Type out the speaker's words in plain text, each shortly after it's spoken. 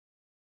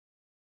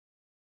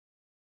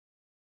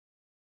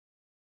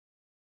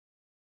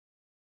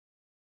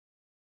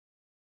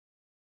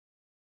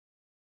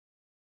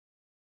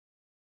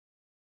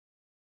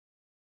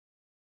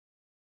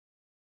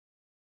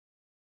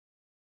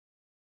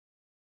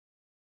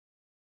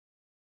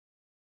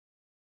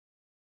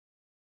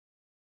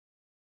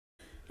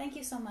Thank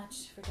you so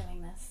much for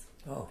doing this.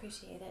 Oh,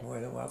 appreciate it.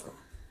 More than welcome.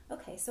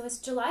 Okay, so it's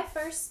July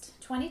 1st,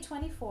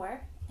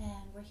 2024, and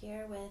we're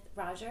here with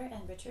Roger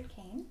and Richard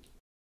Kane.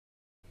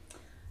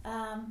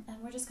 And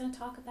we're just going to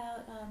talk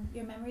about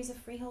your memories of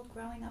Freehold,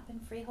 growing up in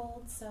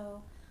Freehold.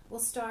 So we'll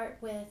start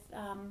with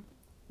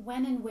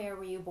when and where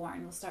were you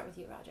born? We'll start with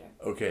you, Roger.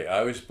 Okay,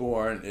 I was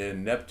born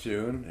in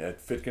Neptune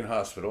at Fitkin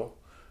Hospital,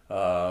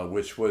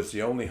 which was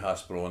the only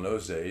hospital in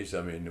those days.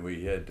 I mean,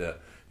 we had,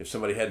 if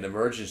somebody had an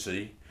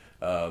emergency,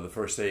 the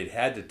first aid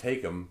had to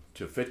take them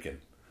to Fitkin.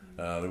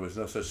 There was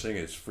no such thing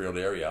as Freehold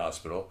Area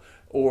Hospital.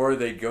 Or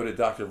they'd go to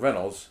Dr.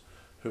 Reynolds,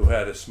 who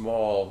had a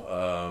small,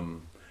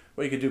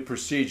 well, you could do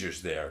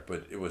procedures there,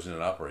 but it wasn't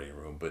an operating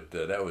room. But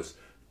that was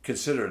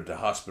considered the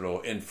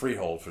hospital in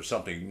Freehold for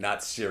something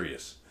not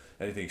serious.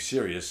 Anything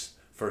serious,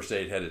 first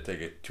aid had to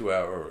take a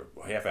 2-hour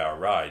or half-hour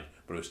ride,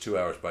 but it was 2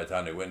 hours by the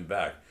time they went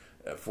back,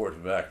 forth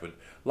and back. But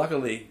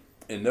luckily,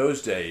 in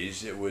those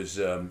days, it was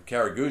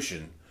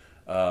Karagushin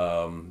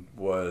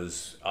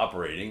was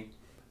operating,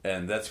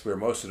 and that's where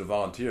most of the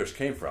volunteers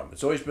came from.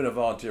 It's always been a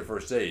volunteer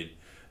first aid,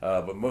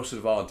 but most of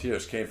the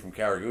volunteers came from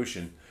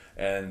Karagushin,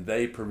 and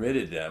they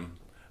permitted them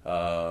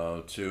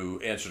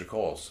to answer the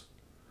calls.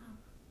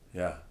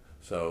 Yeah,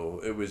 so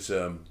it was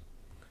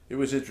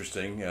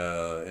interesting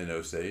in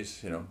those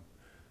days, you know.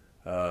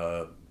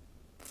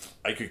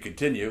 I could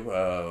continue.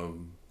 All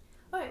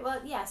right,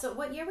 well, yeah, so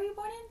what year were you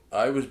born in?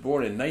 I was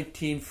born in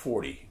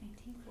 1940.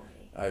 1940.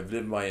 I've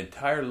lived my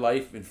entire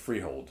life in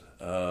Freehold.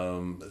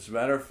 As a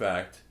matter of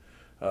fact,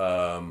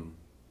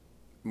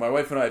 my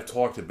wife and I have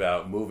talked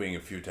about moving a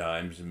few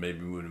times and maybe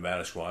moving to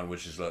Manasquan,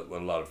 which is what a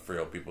lot of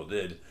Freehold people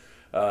did.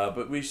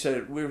 But we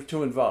said we were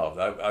too involved.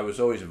 I was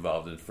always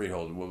involved in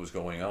Freehold and what was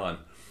going on.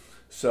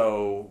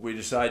 So we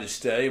decided to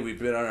stay. We've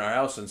been on our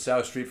house on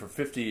South Street for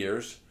 50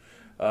 years.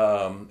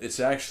 It's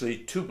actually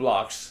 2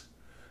 blocks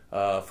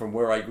from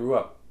where I grew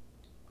up.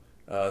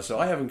 So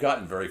I haven't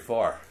gotten very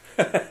far.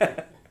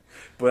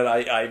 But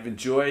I've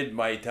enjoyed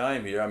my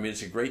time here. I mean,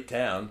 it's a great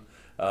town.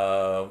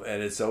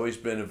 And it's always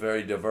been a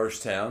very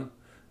diverse town.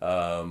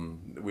 I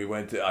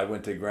went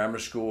to grammar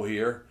school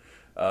here,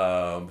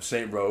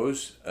 St.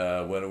 Rose,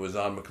 when it was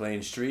on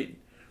McLean Street.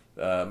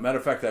 Matter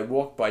of fact, I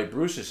walked by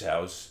Bruce's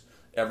house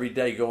every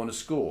day going to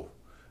school.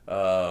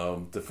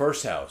 The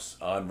first house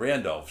on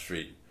Randolph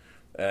Street.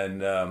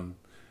 And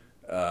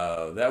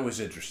that was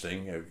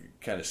interesting,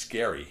 kind of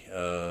scary.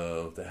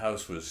 The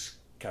house was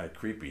kind of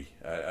creepy.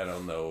 I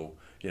don't know,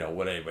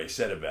 what anybody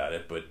said about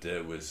it, but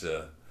it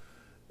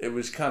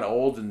was kind of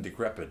old and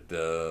decrepit.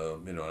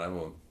 And I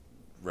won't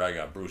rag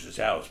on Bruce's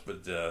house,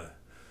 but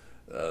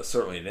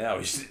certainly now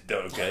he's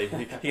okay.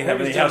 He can have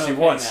any house he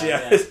wants.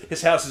 Yeah,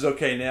 his house is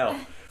okay now.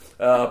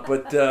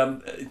 But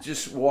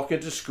just walk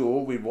into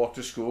school. We'd walk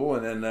to school,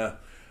 and then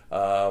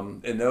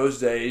in those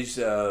days,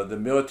 the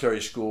military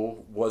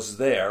school was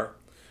there,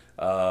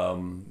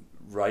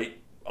 right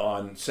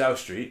on South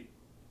Street,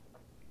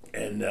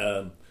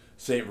 and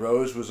St.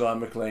 Rose was on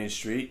McLean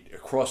Street,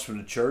 across from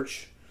the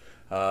church.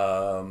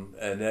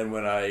 And then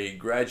when I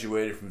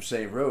graduated from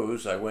St.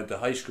 Rose, I went to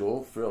high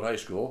school, Freehold High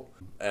School,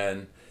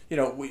 and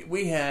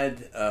we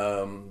had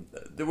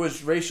there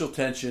was racial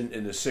tension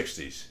in the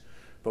 '60s,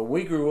 but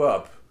we grew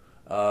up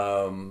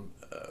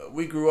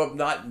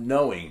not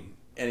knowing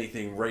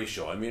anything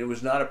racial. I mean, it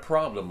was not a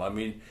problem. I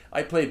mean,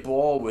 I played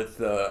ball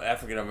with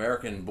African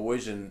American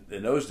boys in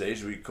those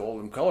days. We called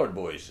them colored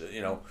boys,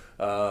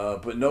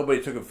 but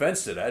nobody took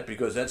offense to that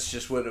because that's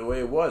just the way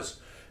it was.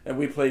 And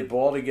we played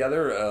ball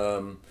together.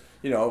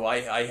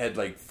 I had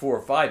like 4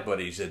 or 5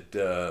 buddies that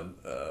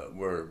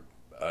were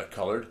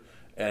colored,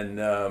 and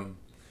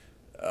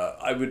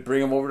I would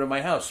bring them over to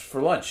my house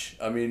for lunch.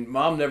 I mean,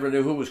 Mom never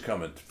knew who was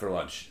coming for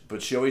lunch,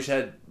 but she always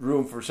had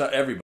room for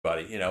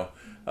everybody,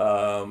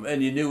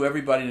 and you knew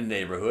everybody in the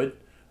neighborhood,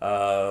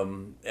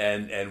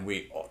 and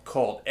we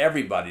called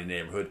everybody in the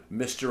neighborhood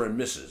Mr. and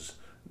Mrs.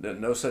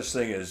 No such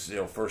thing as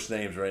first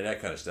names or any of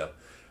that kind of stuff.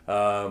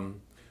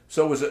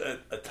 So it was a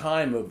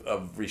time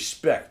of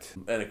respect,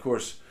 and of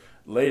course,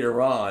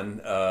 later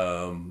on,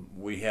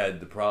 we had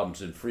the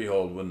problems in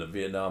Freehold when the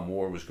Vietnam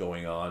War was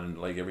going on, and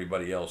like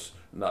everybody else,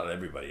 not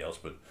everybody else,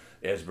 but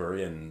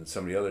Asbury and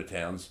some of the other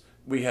towns,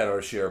 we had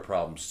our share of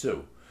problems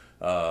too.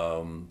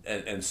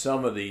 And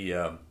some of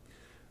the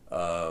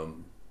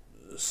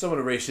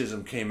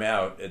racism came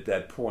out at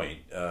that point.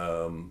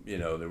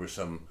 There were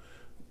some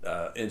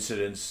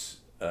incidents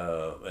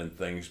and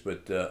things,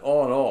 but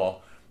all in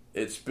all,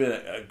 it's been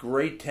a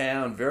great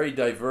town, very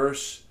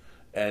diverse,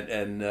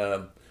 and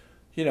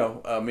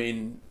I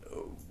mean,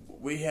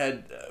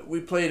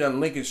 we played on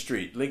Lincoln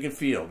Street. Lincoln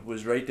Field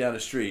was right down the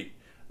street,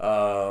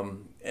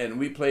 and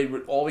we played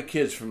with all the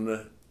kids from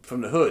the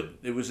hood.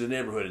 It was a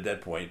neighborhood at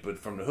that point, but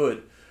from the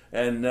hood,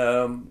 and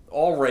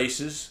all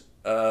races,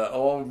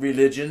 all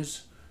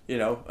religions,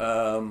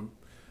 and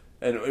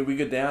we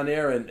go down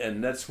there,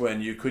 and that's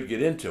when you could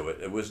get into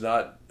it. It was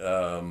not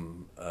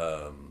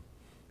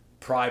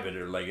private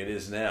or like it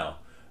is now.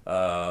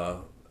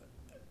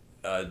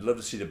 I'd love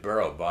to see the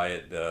borough buy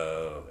it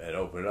and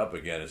open it up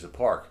again as a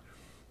park.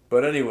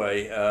 But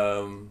anyway,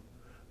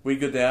 we'd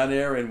go down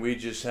there and we'd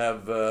just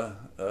have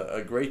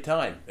a great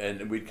time,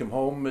 and we'd come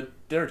home at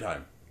dinner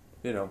time,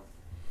 you know.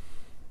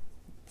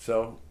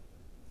 So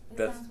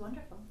That sounds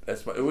wonderful.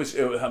 that's what it was.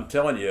 I'm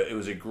telling you, it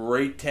was a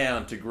great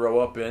town to grow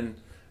up in,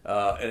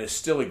 and it's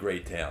still a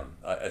great town.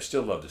 I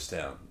still love this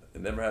town. I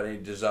never had any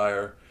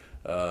desire,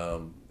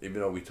 even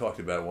though we talked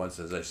about it once.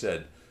 As I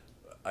said,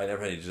 I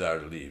never had any desire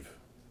to leave.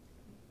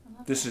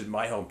 This is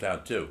my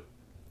hometown too.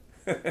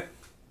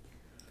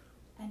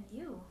 And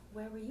you,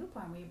 where were you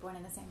born? Were you born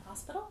in the same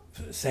hospital?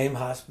 Same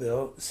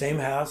hospital, same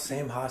house,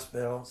 same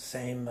hospital,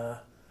 same.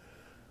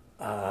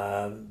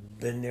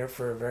 Been there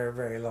for a very,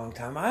 very long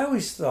time. I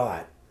always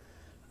thought,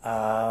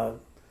 not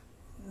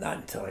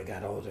until I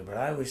got older, but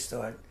I always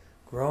thought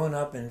growing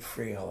up in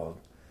Freehold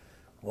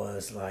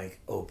was like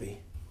Opie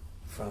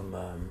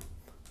from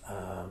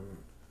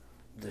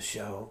the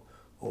show,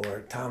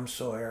 or Tom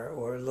Sawyer,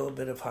 or a little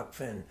bit of Huck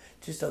Finn.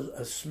 Just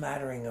a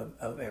smattering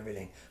of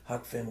everything.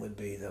 Huck Finn would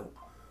be the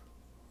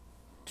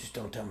just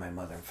don't tell my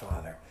mother and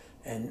father,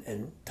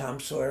 and Tom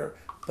Sawyer.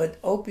 But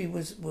Opie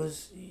was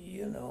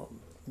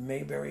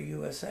Mayberry,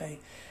 USA,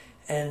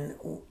 and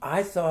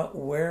I thought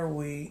where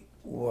we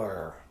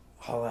were,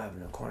 Hull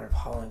Avenue, corner of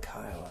Hull and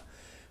Kiowa,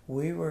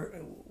 we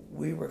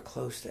were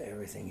close to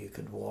everything. You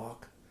could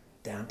walk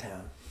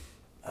downtown,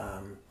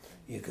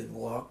 you could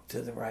walk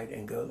to the right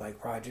and go,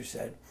 like Roger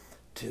said,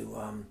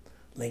 to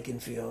Lincoln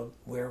Field,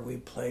 where we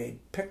played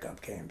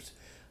pickup games.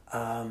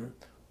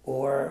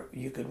 Or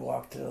you could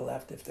walk to the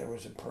left if there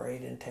was a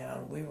parade in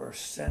town. We were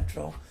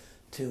central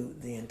to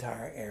the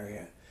entire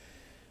area.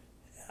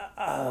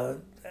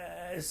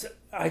 As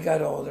I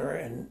got older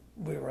and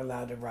we were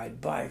allowed to ride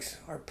bikes,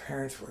 our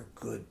parents were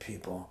good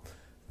people.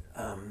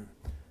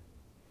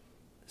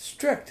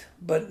 Strict,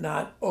 but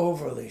not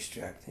overly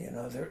strict. You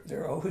know,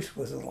 there always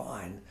was a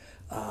line,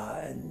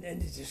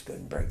 and you just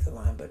couldn't break the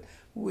line. But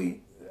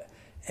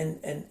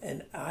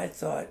and I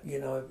thought,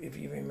 if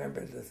you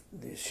remember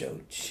the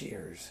show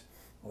Cheers,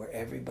 where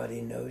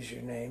everybody knows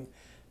your name,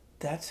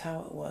 that's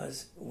how it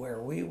was where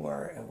we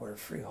were and where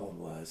Freehold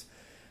was.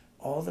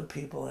 All the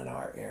people in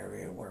our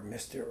area were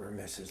Mr. or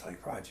Mrs.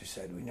 Like Roger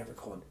said, we never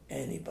called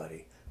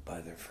anybody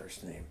by their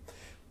first name.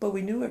 But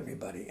we knew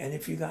everybody. And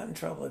if you got in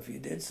trouble, if you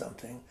did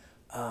something,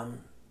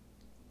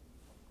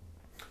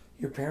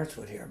 your parents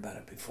would hear about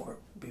it before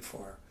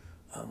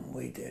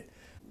we did.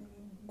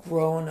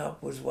 Growing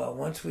up was, well,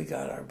 once we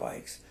got our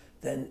bikes,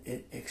 then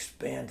it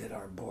expanded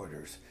our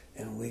borders.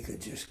 And we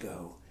could just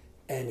go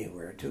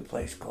anywhere to a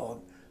place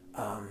called...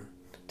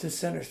 to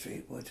Center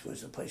Street, which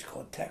was a place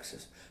called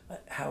Texas.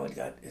 How it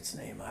got its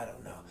name, I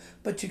don't know.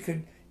 But you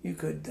could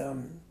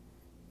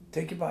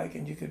take your bike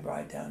and you could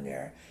ride down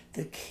there.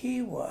 The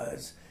key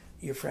was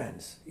your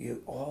friends.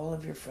 All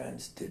of your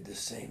friends did the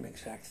same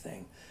exact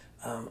thing.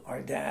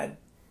 Our dad,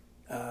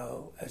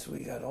 as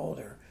we got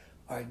older,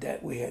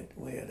 we had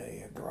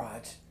a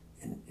garage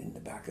in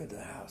the back of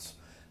the house,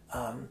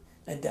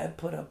 and Dad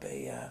put up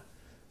a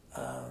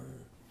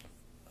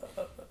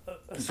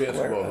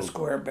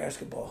square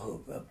basketball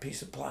hoop, a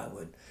piece of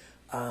plywood,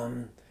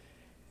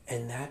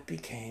 and that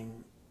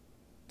became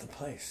the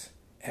place.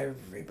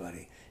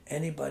 Anybody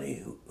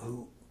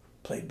who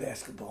played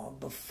basketball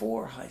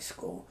before high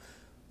school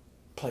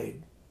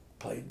played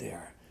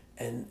there,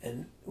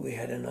 and we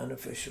had an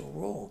unofficial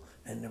rule,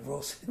 and the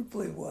rule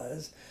simply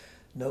was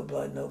no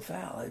blood, no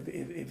foul.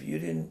 If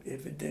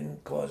it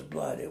didn't cause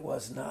blood, it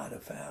was not a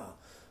foul,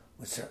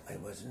 which certainly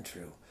wasn't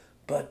true.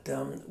 But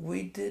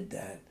we did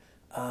that.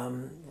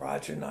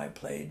 Roger and I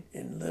played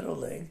in Little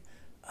League.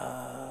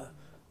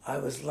 I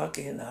was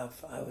lucky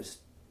enough, I was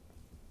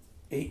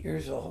 8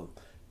 years old,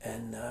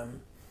 and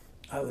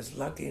I was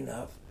lucky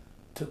enough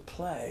to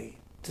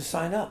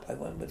sign up. I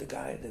went with a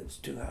guy that was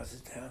 2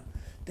 houses down,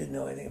 didn't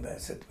know anything about it. I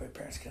said to my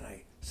parents, can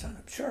I sign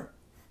up? Sure.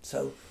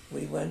 So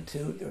we went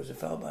there was a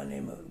fellow by the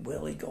name of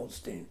Willie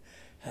Goldstein,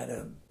 had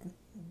a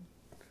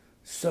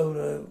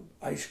soda,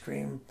 ice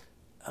cream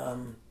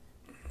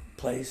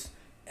place,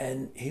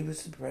 and he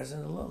was the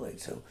president of Little League.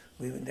 So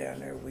we went down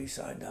there, we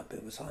signed up.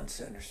 It was on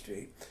Center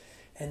Street.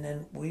 And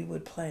then we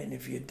would play. And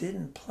if you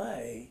didn't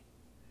play,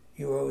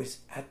 you were always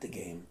at the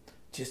game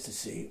just to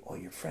see all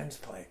your friends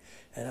play.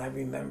 And I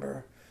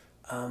remember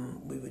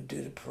we would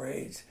do the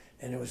parades,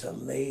 and there was a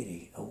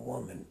lady, a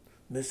woman,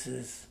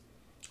 Mrs.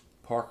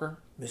 Parker,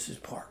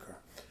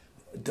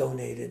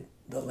 donated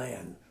the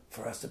land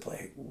for us to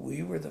play.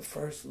 We were the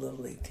first Little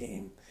League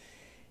team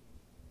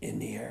in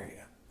the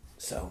area.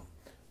 So,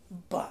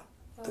 but...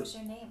 What was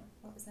your name?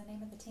 What was the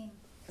name of the team?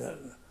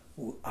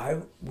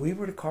 We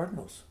were the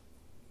Cardinals,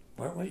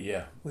 weren't we?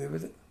 Yeah. We were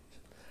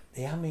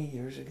how many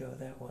years ago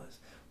that was?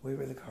 We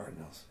were the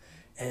Cardinals,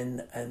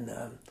 and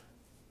well,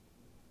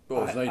 it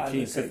was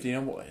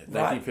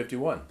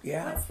 1951.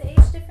 Yeah. What's the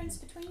age difference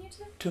between you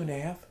two? 2.5.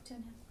 2.5. Okay.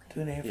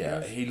 2.5 Yeah,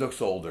 years. He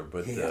looks older,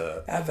 but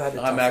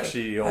I'm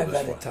actually the oldest one.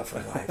 I've had a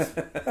tougher life.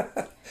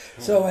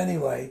 So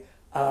anyway,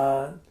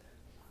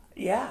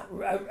 yeah,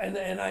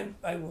 and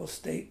I will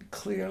state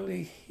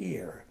clearly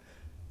here,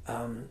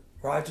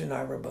 Roger and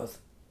I were both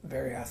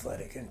very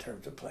athletic in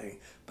terms of playing,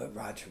 but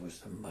Roger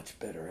was a much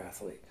better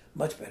athlete,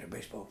 much better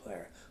baseball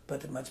player,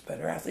 but a much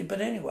better athlete.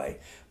 But anyway,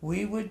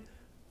 we would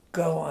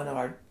go on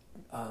our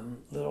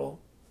little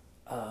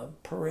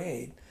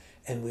parade,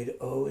 and we'd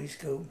always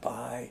go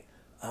by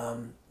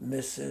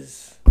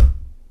Mrs.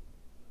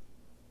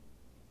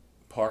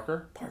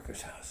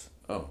 Parker's house.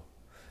 Oh.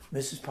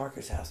 Mrs.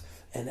 Parker's house.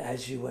 And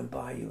as you went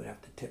by, you would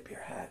have to tip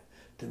your hat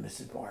to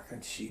Mrs. Parker,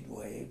 and she'd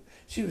wave.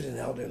 She was an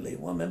elderly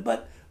woman,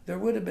 but there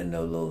would have been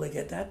no Little League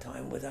at that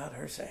time without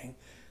her saying,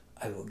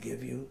 "I will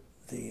give you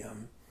the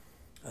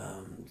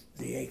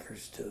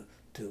acres to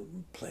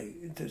play,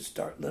 to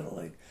start Little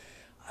League."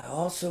 I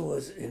also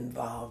was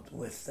involved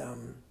with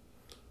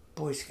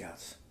Boy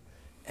Scouts,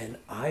 and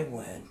I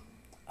went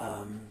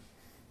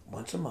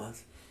once a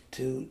month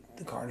to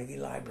the Carnegie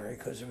Library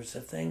because there was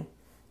a thing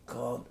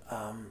called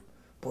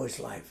Boy's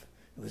Life.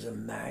 It was a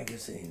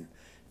magazine,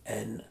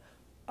 and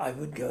I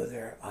would go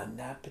there on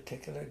that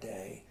particular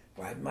day,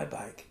 ride my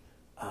bike,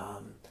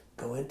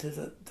 go into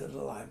the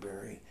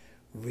library,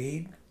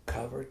 read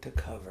cover to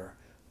cover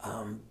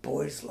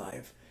Boy's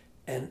Life,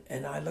 and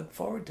I looked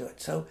forward to it.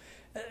 So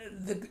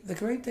the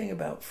great thing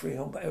about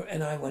Freehold,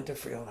 and I went to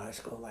Freehold High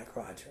School like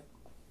Roger,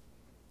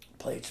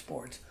 played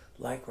sports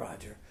like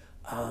Roger,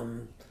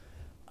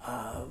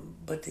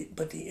 but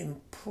the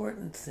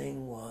important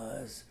thing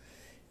was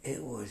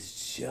it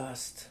was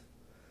just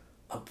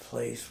a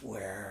place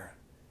where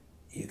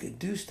you could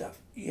do stuff.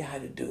 You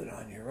had to do it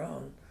on your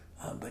own,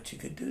 but you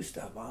could do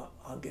stuff.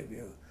 I'll give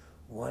you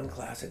one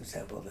classic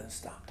example, then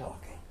stop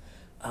talking.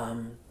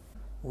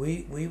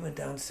 We went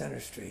down Center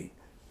Street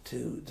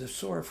to the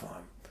Soar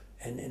Farm,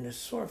 and in the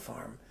Soar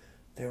Farm,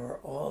 there were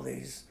all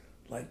these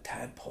like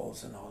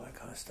tadpoles and all that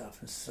kind of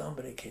stuff, and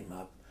somebody came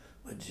up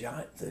with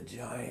the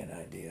giant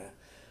idea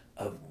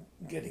of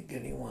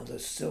getting one of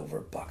those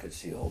silver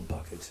buckets, the old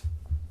buckets,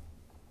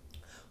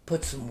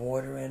 put some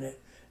water in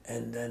it,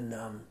 and then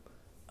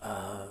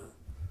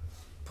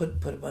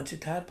put a bunch of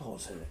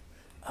tadpoles in it,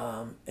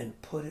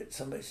 and put it.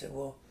 Somebody said,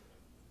 "Well,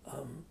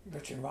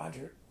 Rich and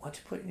Roger, why don't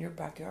you put it in your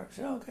backyard?" I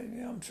said, "Okay,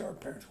 yeah, I'm sure our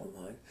parents won't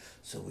mind."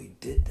 So we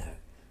did that.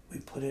 We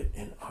put it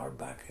in our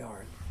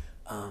backyard,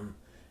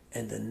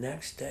 and the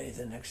next day,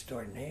 the next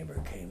door neighbor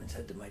came and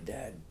said to my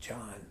dad,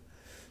 John,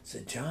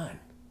 said,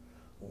 "John,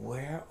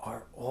 where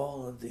are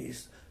all of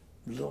these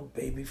little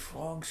baby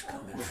frogs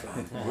coming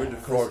from?" Where did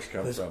the frogs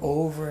come from? Because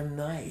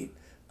overnight,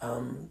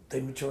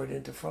 they matured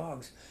into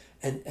frogs.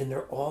 And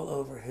they're all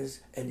over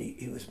his, and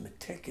he was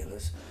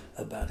meticulous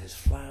about his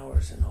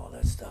flowers and all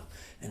that stuff.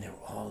 And they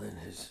were all in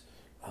his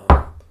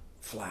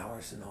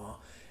flowers and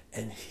all.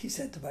 And he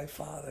said to my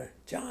father,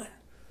 "John,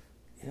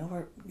 you know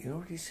where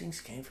these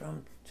things came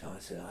from?" John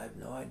said, "I have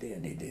no idea."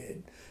 And he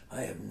did.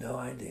 "I have no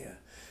idea."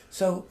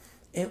 So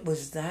it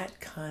was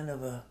that kind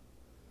of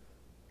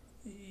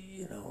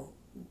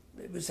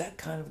it was that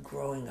kind of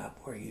growing up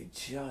where you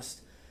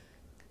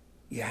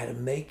had to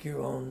make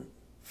your own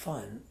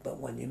fun, but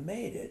when you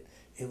made it,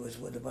 it was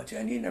with a bunch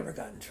and you never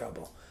got in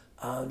trouble.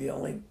 The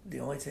only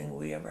thing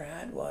we ever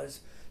had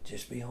was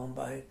just be home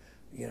by,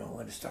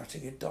 when it starts to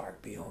get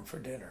dark, be home for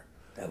dinner.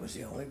 That was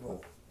the only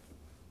rule.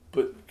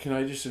 But can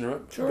I just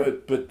interrupt? Sure.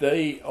 But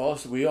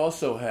we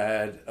also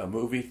had a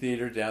movie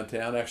theater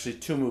downtown. Actually,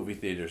 two movie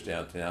theaters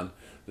downtown.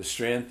 The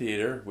Strand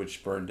Theater,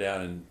 which burned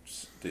down in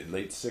the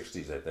late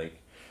 '60s, I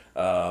think,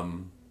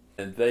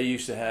 and they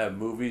used to have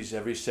movies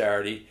every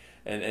Saturday.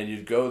 And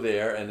you'd go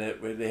there, and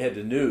they had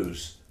the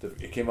news.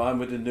 It came on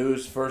with the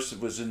news. First it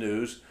was the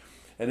news,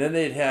 and then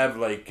they'd have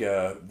like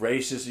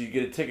races. You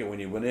get a ticket when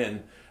you went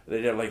in.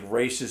 They'd have like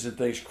races and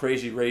things,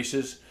 crazy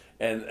races,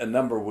 and a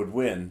number would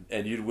win,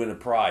 and you'd win a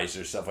prize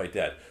or stuff like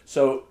that.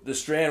 So the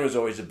Strand was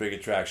always a big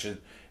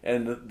attraction,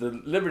 and the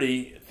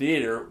Liberty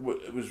Theater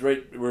was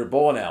right where a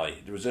bowling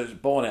alley. There was a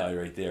bowling alley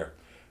right there,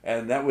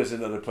 and that was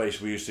another place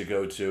we used to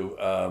go to.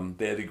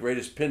 They had the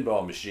greatest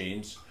pinball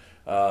machines.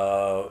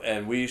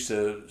 And we used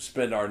to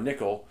spend our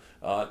nickel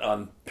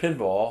on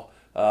pinball.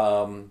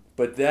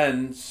 But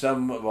then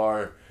some of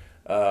our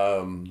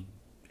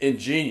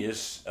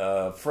ingenious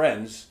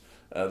friends,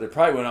 they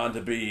probably went on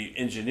to be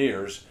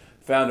engineers,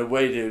 found a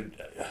way to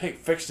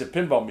fix the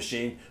pinball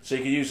machine so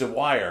you could use a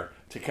wire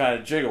to kind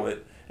of jiggle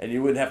it, and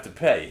you wouldn't have to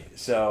pay.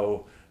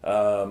 So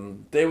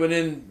they went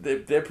in.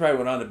 They probably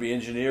went on to be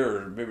engineer,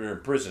 or maybe they're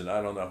in prison. I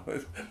don't know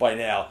by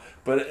now.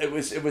 But it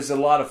was a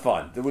lot of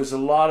fun. There was a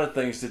lot of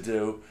things to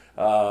do.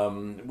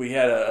 We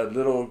had a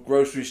little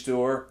grocery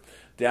store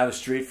down the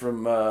street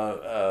from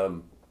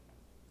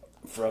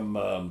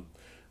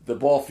the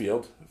ball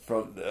field,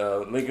 from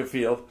Lincoln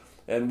Field,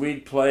 and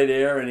we'd play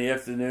there in the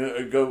afternoon,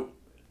 or go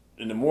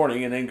in the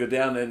morning, and then go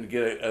down and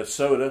get a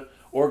soda,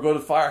 or go to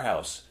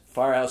Firehouse.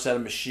 Firehouse had a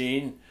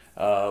machine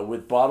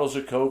with bottles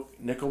of Coke,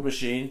 nickel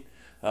machine,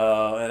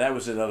 and that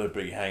was another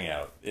big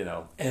hangout,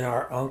 And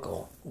our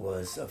uncle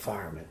was a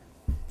fireman,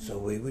 so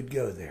we would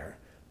go there.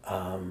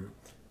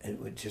 And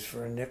would just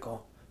for a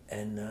nickel,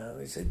 and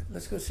we said,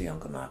 "Let's go see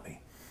Uncle Noppy,"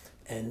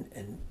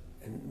 and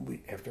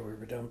we, after we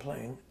were done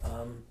playing,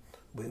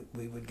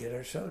 we would get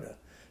our soda.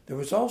 There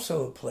was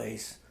also a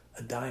place,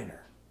 a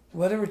diner,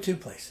 Well, there were two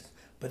places,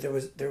 but there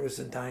was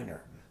a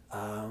diner,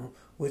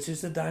 which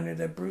is the diner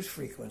that Bruce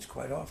frequents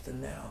quite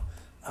often now.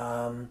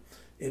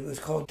 It was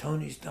called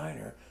Tony's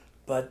Diner,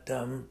 but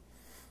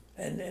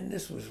and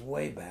this was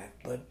way back,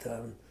 but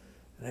and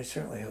I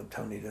certainly hope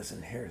Tony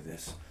doesn't hear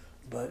this,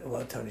 but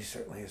well, Tony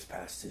certainly has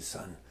passed his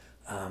son,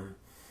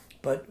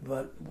 but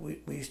we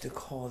used to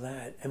call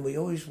that, and we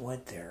always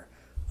went there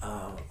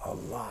a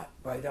lot,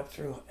 right up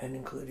through and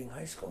including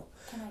high school.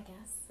 Can I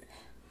guess?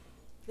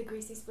 The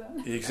Greasy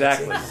Spoon?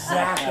 Exactly. That's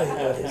exactly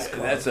what it's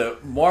called. That's a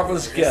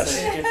marvelous guess.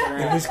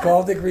 It was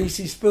called the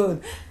Greasy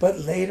Spoon, but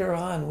later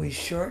on we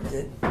shortened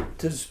it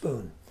to the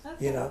Spoon.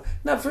 Okay. You know,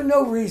 not for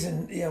no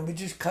reason. You know, we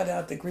just cut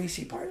out the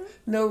greasy part.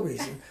 No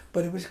reason,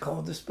 but it was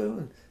called the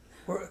Spoon.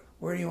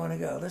 Where do you want to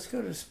go? Let's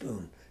go to the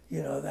Spoon.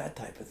 You know, that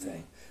type of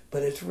thing.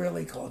 But it's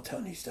really called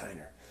Tony's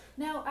Diner.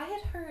 Now, I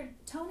had heard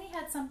Tony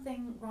had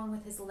something wrong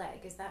with his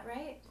leg. Is that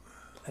right?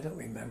 I don't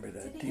remember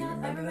that. Did Do he you have?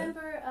 remember I that?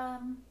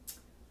 remember.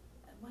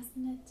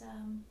 Wasn't it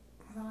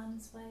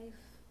Ron's wife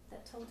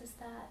that told us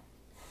that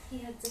he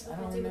had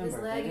difficulty with his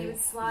remember, leg? but He would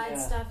slide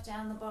yeah. stuff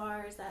down the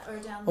bars, or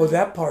down. Oh, the...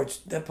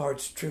 that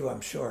part's true. I'm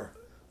sure.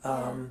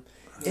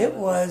 It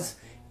was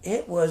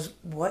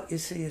what you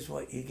see is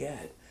what you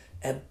get,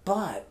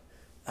 but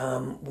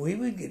we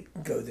would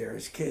go there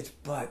as kids.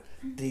 But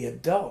the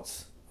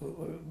adults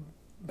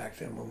back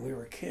then, when we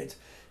were kids,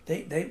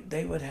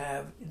 they would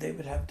have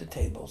the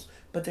tables,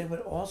 but they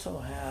would also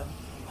have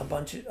a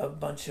bunch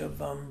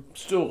of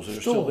Stools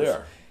are still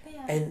there.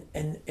 Yeah.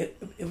 and it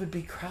would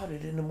be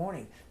crowded in the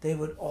morning. They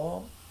would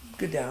all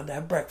go down to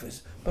have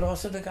breakfast, but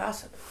also to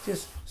gossip.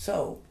 Just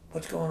so,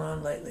 what's going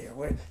on lately, or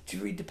where did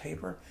you read the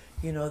paper?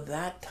 You know,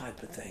 that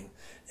type of thing.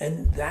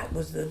 And that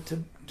was the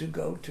to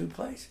go to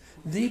place.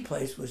 The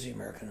place was the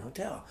American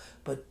Hotel,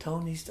 but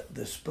Tony's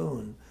the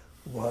Spoon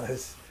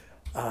was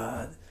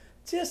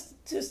just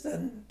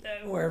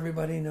where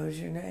everybody knows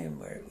your name,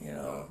 where you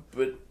know.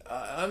 But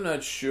I'm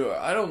not sure.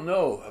 I don't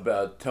know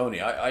about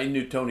Tony. I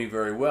knew Tony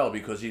very well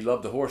because he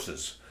loved the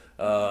horses.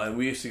 And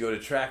we used to go to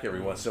track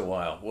every once in a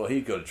while. Well,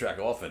 he'd go to track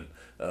often,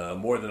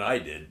 more than I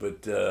did.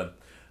 But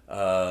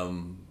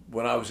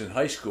when I was in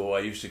high school, I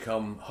used to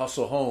come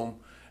hustle home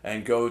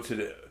and go to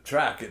the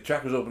track. The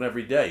track was open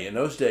every day. In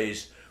those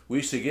days, we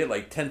used to get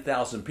like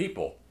 10,000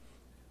 people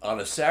on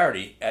a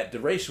Saturday at the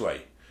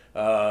raceway,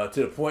 to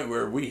the point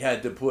where we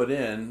had to put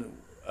in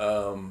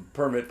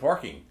permit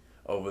parking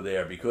over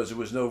there because there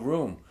was no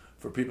room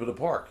for people to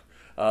park.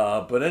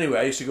 But anyway,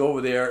 I used to go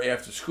over there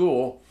after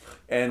school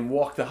and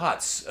walk the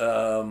huts.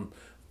 The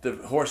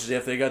horses,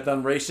 after they got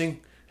done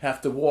racing,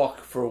 have to walk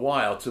for a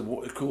while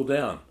to cool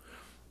down.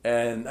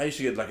 And I used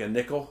to get like a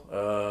nickel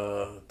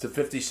to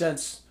 50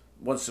 cents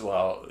once in a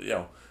while.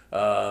 You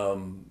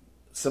know,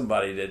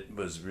 somebody that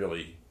was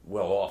really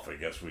well off, I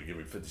guess, would give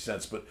me 50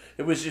 cents. But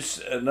it was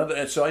just another.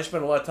 And so I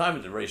spent a lot of time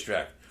at the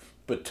racetrack.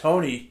 But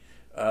Tony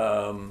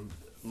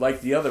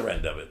liked the other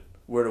end of it,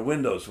 where the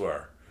windows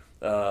were.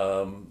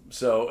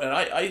 So, and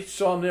I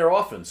saw him there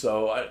often.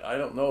 So I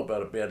don't know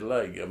about a bad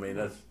leg. I mean,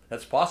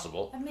 that's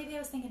possible. And maybe I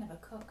was thinking of a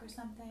cook or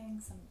something.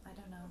 I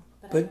don't know.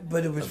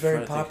 But it was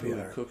very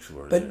popular.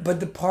 But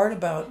the part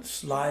about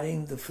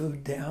sliding the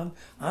food down,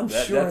 I'm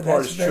sure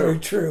that's very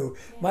true.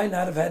 Yeah. Might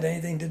not have had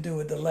anything to do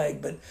with the leg,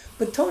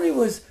 but Tony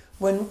was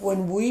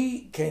when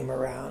we came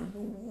around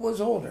was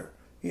older,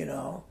 you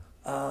know.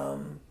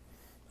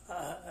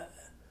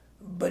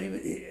 But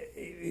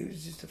he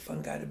was just a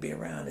fun guy to be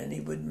around, and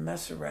he would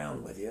mess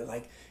around with you,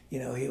 like, you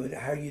know, he would,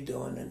 how are you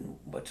doing and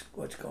what's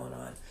going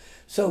on.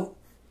 So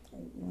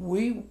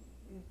we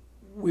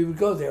would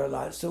go there a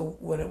lot. So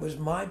when it was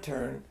my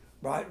turn,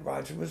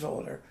 Roger was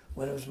older.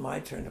 When it was my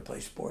turn to play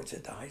sports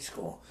at the high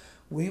school,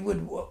 we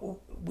would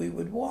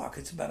walk.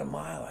 It's about a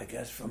mile, I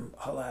guess, from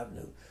Hull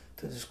Avenue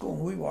to the school.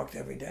 And we walked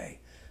every day.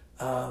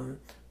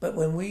 But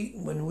when we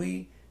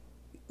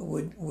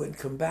would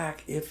come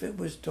back, if it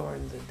was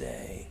during the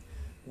day,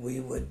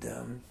 we would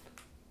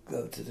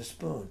go to the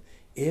Spoon.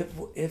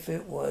 If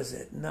it was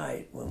at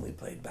night when we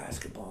played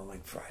basketball,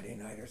 like Friday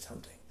night or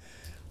something,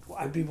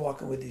 I'd be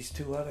walking with these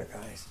two other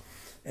guys,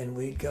 and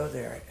we'd go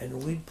there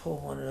and we'd pull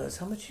one of those.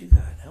 How much you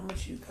got? How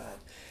much you got?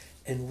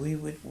 And we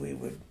would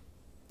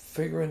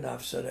figure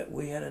enough so that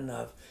we had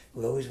enough.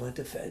 We always went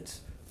to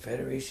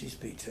Federici's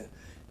Pizza,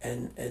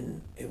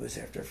 and it was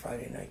after a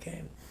Friday night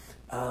game,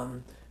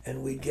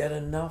 and we'd get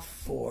enough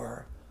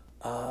for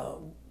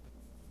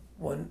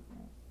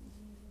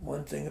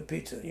one thing of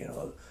pizza, you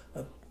know,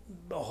 a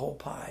whole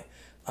pie,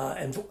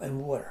 and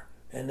water,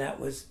 and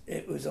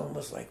it was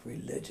almost like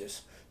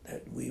religious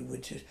that we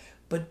would just,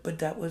 but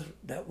that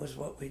was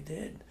what we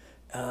did,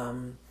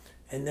 and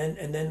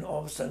then all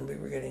of a sudden we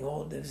were getting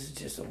old. This is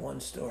just a one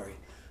story.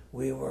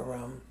 We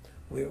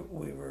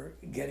were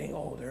getting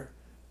older,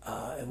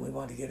 and we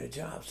wanted to get a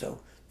job. So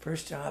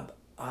first job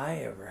I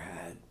ever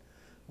had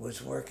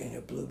was working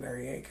at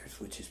Blueberry Acres,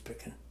 which is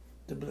picking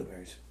the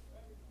blueberries,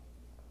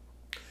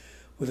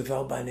 with a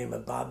fellow by the name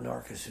of Bob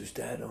Narcus, whose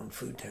dad owned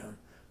Food Town,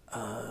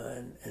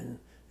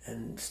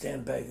 and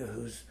Stan Bega,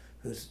 whose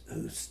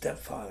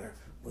stepfather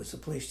was the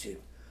police chief,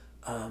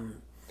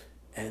 and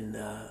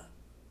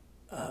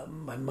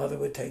my mother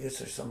would take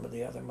us, or some of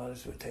the other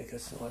mothers would take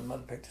us. And my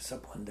mother picked us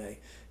up one day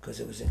because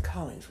it was in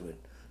Collingswood,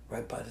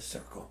 right by the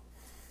Circle.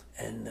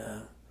 And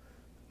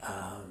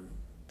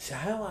she said,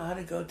 how'd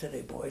it go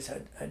today, boys?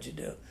 How'd you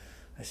do?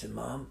 I said,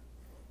 Mom,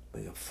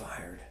 we got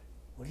fired.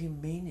 What do you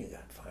mean you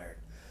got fired?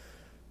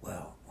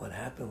 Well, what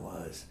happened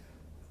was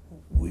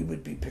we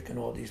would be picking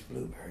all these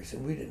blueberries,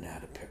 and we didn't know how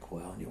to pick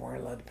well. You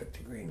weren't allowed to pick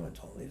the green ones,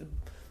 only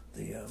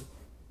the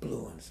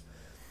blue ones.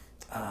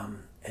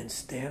 And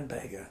Stan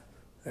Bega,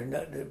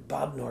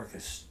 Bob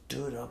Norcus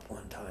stood up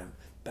one time,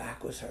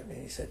 back was hurting,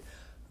 and he said,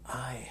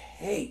 I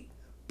hate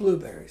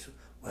blueberries.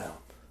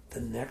 Well,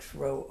 the next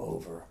row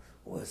over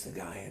was the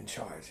guy in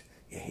charge.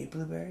 You hate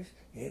blueberries?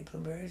 You hate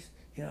blueberries?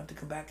 You don't have to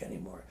come back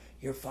anymore.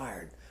 You're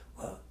fired.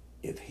 Well,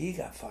 if he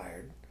got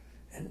fired,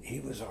 and he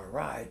was our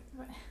ride,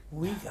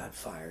 we got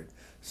fired.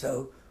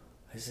 So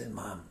I said,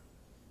 Mom,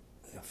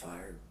 we got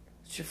fired.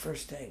 It's your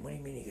first day. What do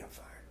you mean you got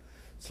fired?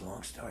 It's a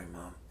long story,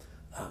 Mom.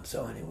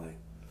 So anyway,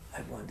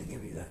 I wanted to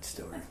give you that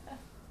story.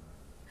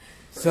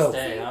 First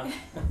day, huh?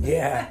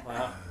 Yeah.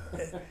 Wow.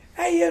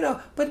 Hey,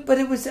 but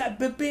it was,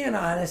 but being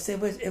honest, it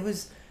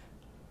was,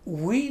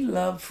 we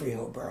loved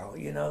Freehold Borough,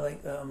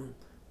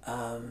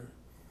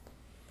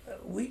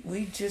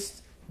 we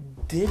just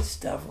did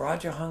stuff.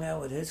 Roger hung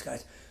out with his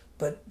guys,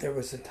 but there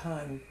was a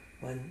time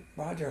when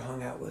Roger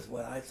hung out with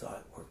what I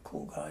thought were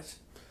cool guys.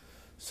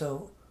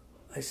 So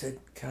I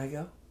said, can I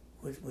go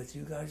with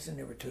you guys? And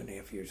they were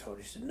 2.5 years old.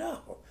 He said,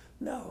 no,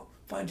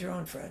 find your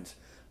own friends.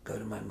 Go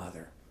to my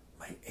mother,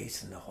 my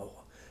ace in the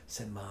hole. I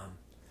said, Mom,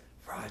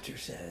 Roger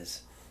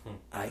says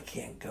I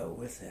can't go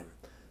with him.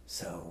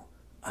 So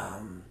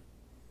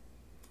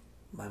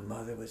my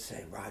mother would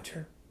say,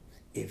 Roger,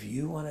 if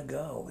you want to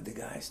go with the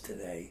guys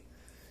today,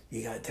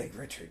 you got to take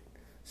Richard.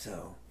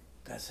 So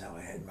that's how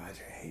I had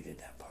Roger. Hated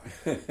that part.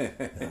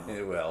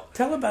 Well,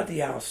 tell about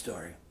the owl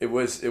story. It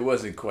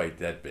wasn't quite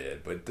that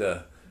bad, but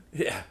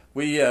yeah,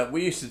 we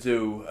used to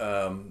do.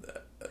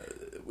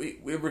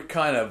 We were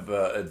kind of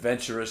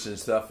adventurous and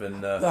stuff,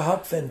 and the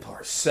Huck Finn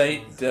part.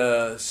 Saint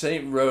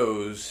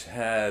Rose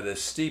had a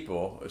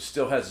steeple. It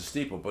still has a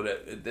steeple, but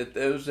at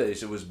those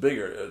days it was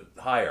bigger,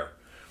 higher,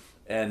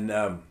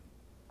 and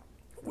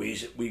we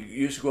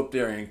used to go up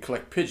there and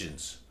collect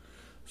pigeons.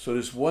 So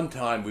this one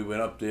time we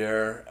went up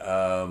there,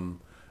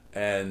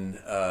 and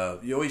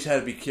you always had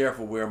to be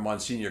careful where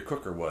Monsignor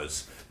Cooker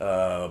was,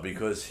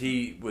 because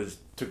he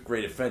took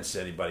great offense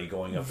to anybody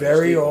going up.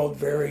 Very old,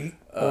 very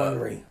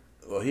ornery.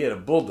 Well, he had a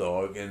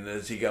bulldog, and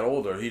as he got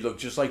older, he looked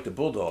just like the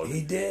bulldog.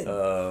 He did.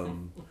 I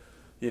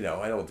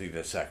don't think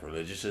that's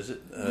sacrilegious, is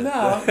it?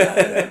 No.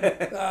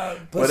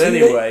 But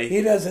anyway,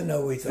 he doesn't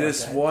know we thought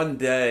this that. one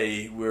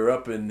day, we're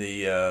up in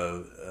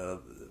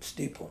the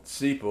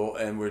steeple,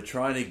 and we're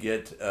trying to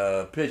get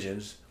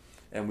pigeons,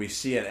 and we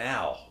see an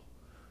owl.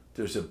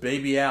 There's a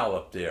baby owl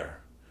up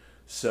there.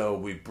 So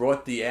we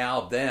brought the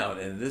owl down,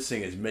 and this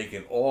thing is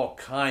making all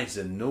kinds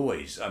of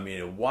noise. I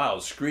mean,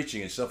 wild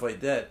screeching and stuff like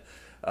that.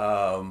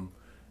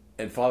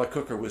 And Father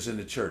Cooker was in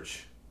the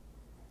church,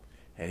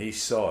 and he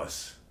saw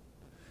us.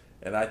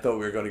 And I thought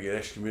we were going to get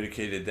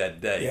excommunicated that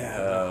day.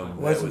 Yeah,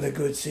 wasn't a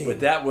good scene. But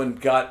that one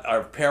got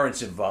our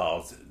parents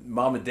involved.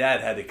 Mom and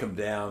Dad had to come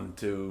down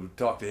to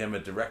talk to him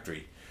at the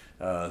rectory.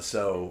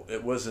 So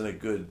it wasn't a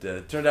good,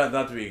 turned out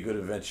not to be a good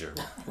adventure.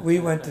 We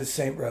went to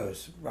St.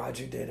 Rose.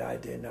 Roger did, I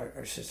did, and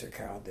our sister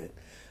Carol did.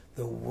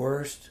 The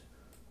worst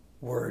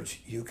words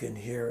you can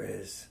hear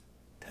is,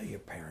 tell your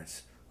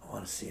parents, I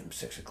want to see him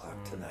 6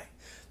 o'clock tonight.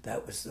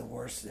 That was the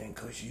worst thing,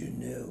 because you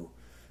knew.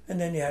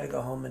 And then you had to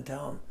go home and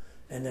tell them.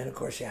 And then, of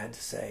course, you had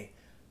to say,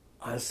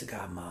 honest to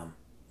God, Mom,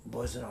 it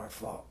wasn't our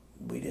fault.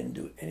 We didn't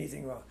do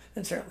anything wrong.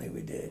 And certainly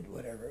we did,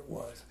 whatever it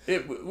was.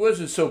 It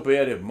wasn't so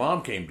bad if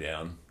Mom came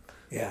down.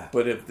 Yeah.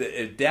 But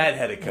if Dad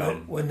had to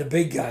come. When the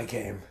big guy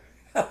came.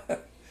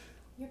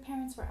 Your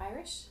parents were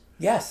Irish?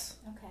 Yes.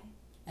 Okay.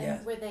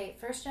 And were they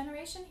first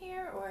generation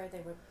here, or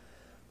they were...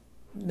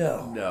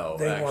 No,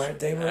 they weren't.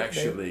 They were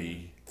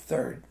actually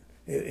third.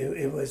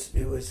 It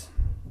was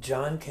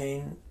John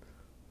Kane.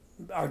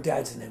 Our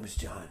dad's name was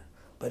John,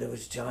 but it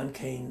was John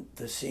Kane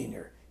the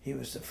senior. He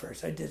was the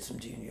first. I did some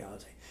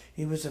genealogy.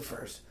 He was the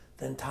first.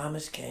 Then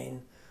Thomas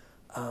Kane.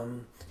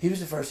 He was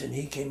the first, and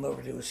he came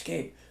over to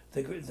escape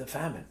the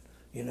famine.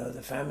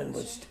 The famine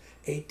was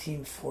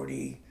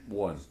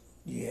 1841.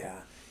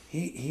 Yeah,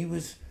 he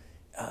was.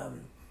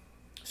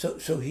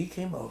 So he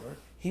came over.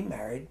 He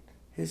married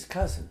his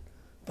cousin.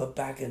 But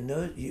back in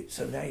those,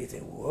 so now you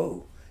think,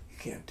 whoa, you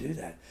can't do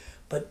that.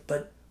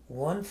 But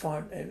one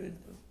farm,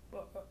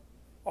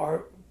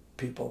 our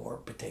people were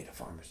potato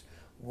farmers.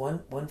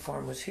 One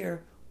farm was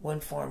here, one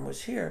farm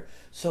was here.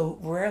 So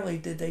rarely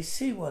did they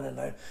see one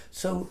another.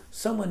 So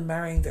someone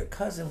marrying their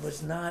cousin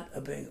was not a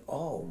big,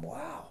 oh,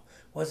 wow,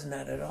 wasn't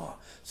that at all.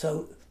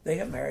 So they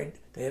got married,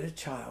 they had a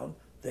child,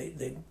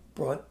 they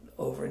brought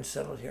over and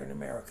settled here in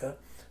America.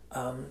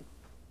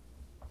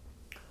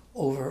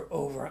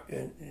 Over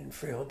in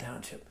Freehold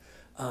Township,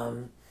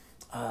 and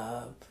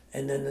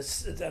then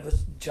that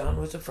was John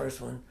was the first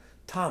one,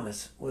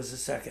 Thomas was the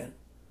second,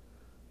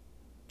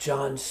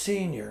 John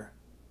Senior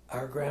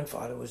our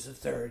grandfather was the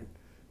third,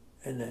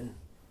 and then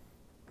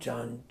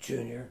John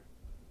Jr.,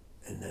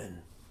 and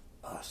then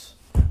us.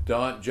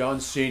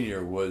 John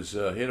Sr. was, he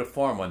had a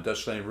farm on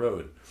Dutch Lane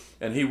Road,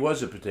 and he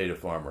was a potato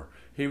farmer.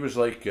 He was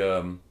like,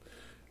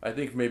 I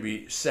think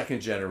maybe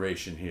second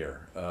generation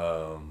here.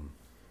 I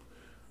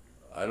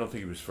don't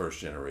think he was first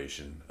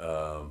generation,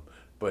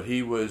 but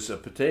he was a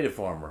potato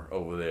farmer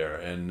over there.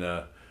 And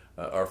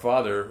our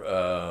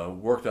father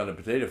worked on a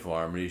potato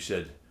farm, and he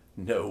said,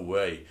 "No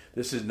way,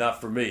 this is not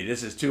for me.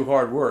 This is too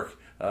hard work."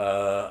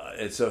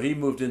 And so he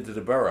moved into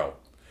the borough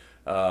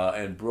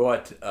and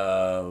brought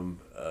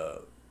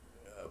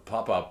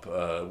Pop-Up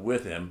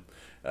with him,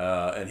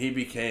 and he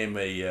became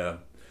a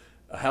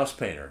house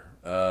painter.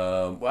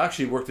 Well,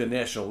 actually, he worked in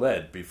National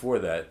Lead before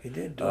that. He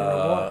did during the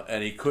war,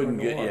 and he couldn't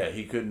get. Yeah,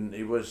 he couldn't.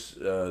 He was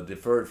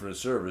deferred from the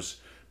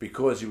service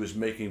because he was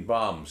making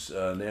bombs.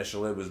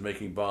 National Lead was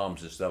making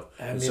bombs and stuff,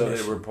 and so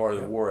they were part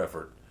of the war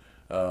effort.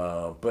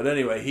 But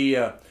anyway, he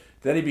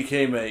then he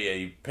became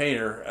a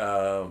painter,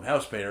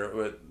 house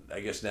painter.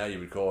 I guess now you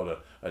would call it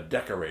a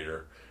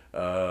decorator.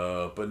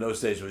 But in those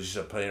days, it was just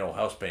a plain old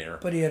house painter.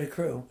 But he had a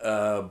crew.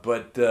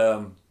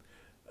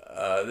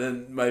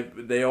 Then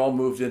they all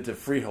moved into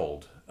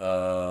Freehold.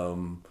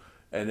 And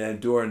then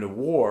during the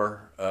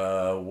war,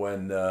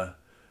 when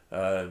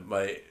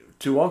my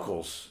two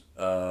uncles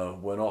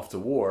went off to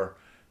war,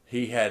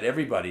 he had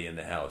everybody in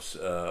the house.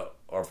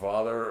 Our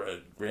father,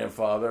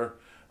 grandfather,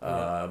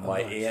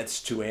 my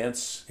aunts, two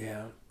aunts.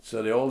 Yeah.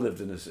 So they all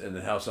lived in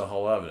the house on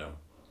Hull Avenue.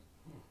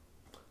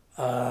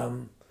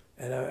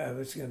 And I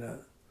was gonna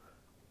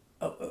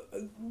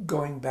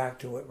going back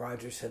to what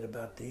Roger said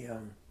about the.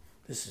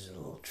 This is a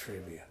little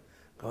trivia.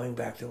 Going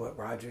back to what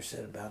Roger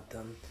said about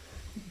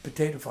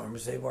potato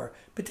farmers,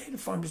 potato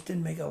farmers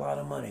didn't make a lot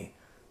of money,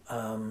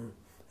 and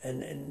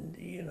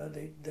you know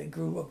they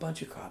grew a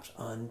bunch of crops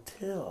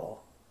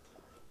until,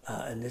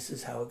 and this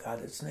is how it got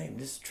its name.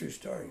 This is a true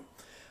story.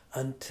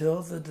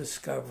 Until the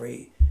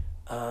discovery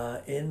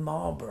in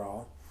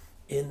Marlborough,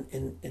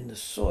 in the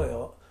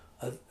soil,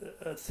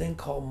 a thing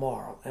called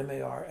marl,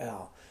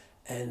 M-A-R-L,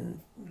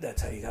 and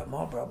that's how you got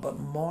Marlborough. But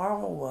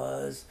marl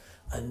was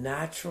a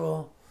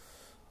natural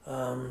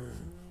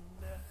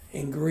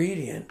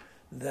ingredient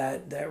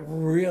that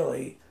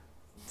really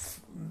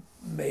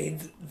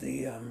made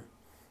the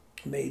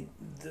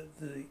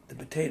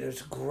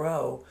potatoes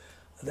grow.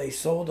 They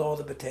sold all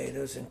the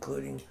potatoes,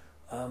 including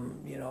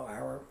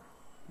our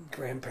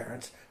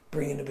grandparents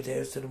bringing the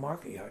potatoes to the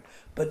market yard.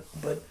 But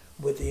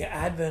with the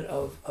advent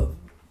of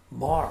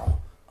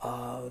marl,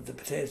 the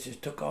potatoes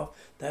just took off.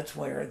 That's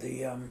where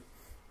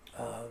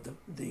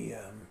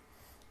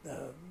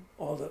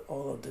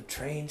all of the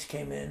trains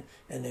came in,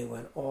 and they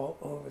went all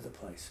over the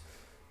place.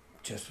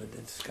 Just with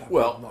the discovery.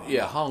 Well,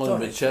 yeah,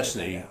 Holland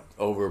McChesney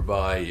over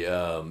by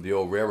the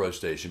old railroad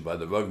station by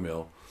the rug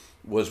mill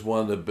was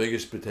one of the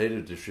biggest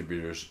potato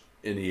distributors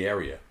in the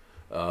area,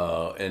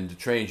 and the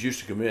trains used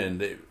to come in.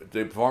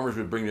 The farmers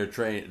would bring their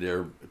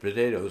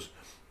potatoes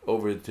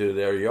over to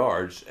their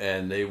yards,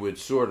 and they would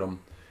sort them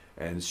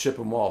and ship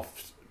them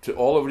off to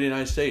all over the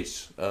United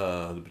States.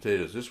 The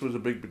potatoes. This was a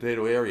big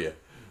potato area.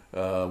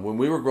 When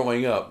we were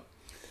growing up,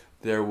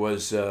 there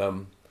was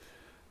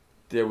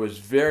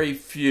very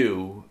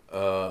few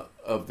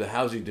of the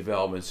housing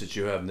developments that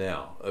you have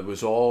now. It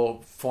was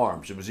all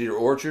farms. It was either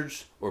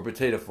orchards or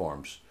potato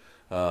farms,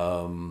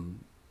 and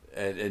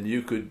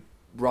you could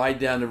ride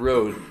down the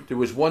road. There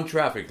was one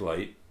traffic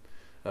light,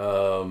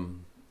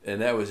 and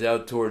that was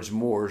out towards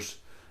Moores,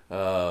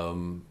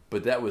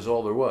 but that was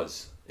all there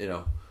was.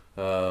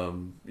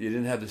 You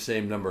didn't have the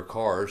same number of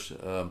cars,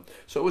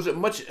 so it was a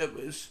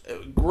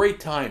great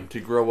time to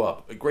grow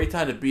up, a great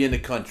time to be in the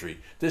country.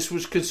 This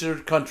was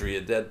considered country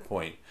at that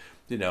point,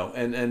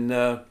 and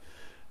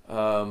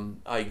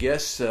I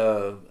guess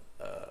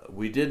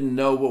we didn't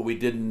know what we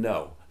didn't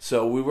know,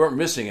 so we weren't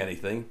missing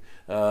anything.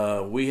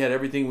 We had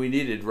everything we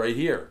needed right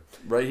here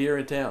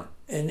in town.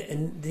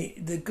 And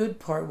the good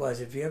part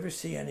was, if you ever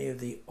see any of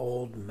the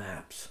old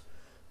maps,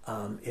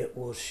 it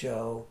will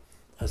show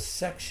a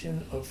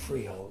section of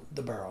Freehold,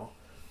 the borough,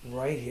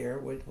 right here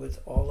with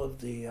all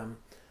of the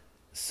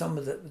some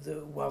of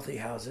the wealthy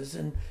houses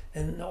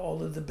and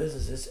all of the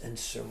businesses, and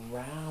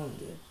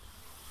surrounded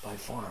by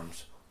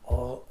farms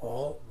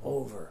all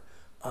over.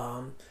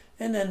 And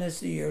then as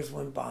the years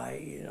went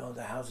by,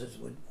 the houses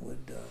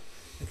would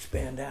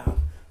expand out.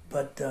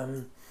 But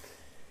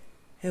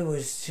it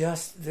was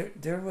just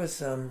there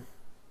was a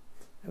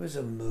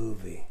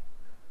movie.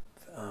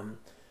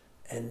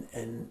 And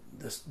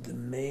the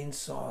main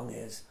song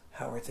is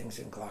 "How Are Things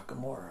in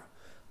Glockamora."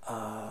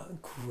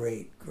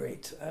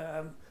 Great.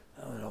 I'm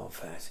an old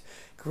fashioned.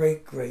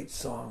 Great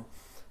song,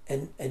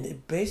 and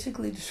it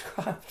basically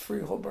describes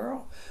Freehold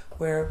Borough,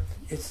 where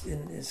it's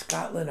in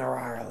Scotland or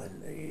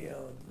Ireland,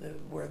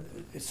 where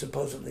it's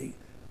supposedly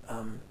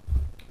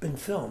been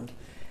filmed,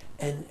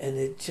 and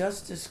it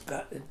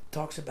it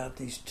talks about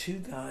these two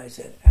guys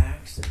that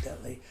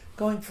accidentally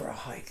going for a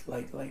hike,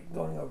 like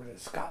going over to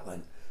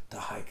Scotland to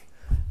hike.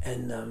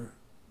 And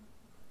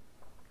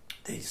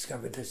they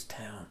discovered this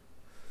town,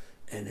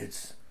 and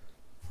it's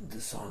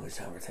the song is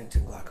How Are Things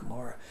in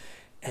Guacamora,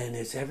 and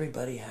it's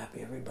everybody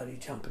happy, everybody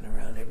jumping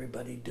around,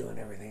 everybody doing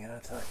everything. And I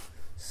thought,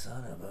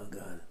 son of a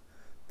gun,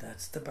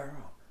 that's the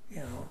borough,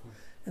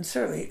 And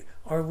certainly,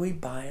 are we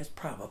biased?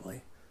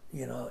 Probably,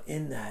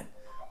 in that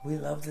we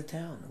love the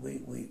town.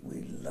 We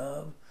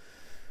love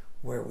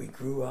where we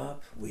grew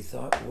up. We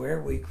thought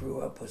where we grew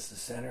up was the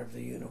center of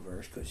the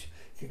universe because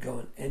you could go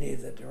in any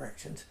of the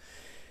directions.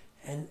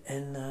 And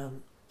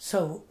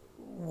so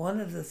one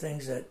of the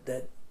things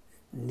that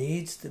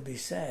needs to be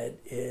said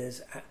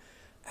is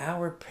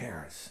our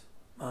parents,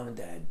 mom and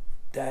dad.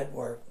 Dad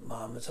worked,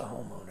 mom was a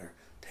homeowner,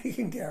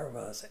 taking care of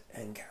us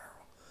and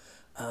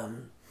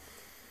Carol.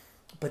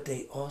 But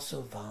they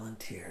also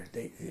volunteered.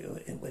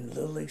 When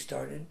Little League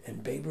started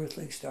and Babe Ruth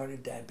League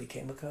started, Dad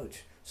became a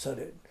coach so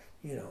that,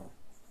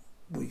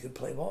 we could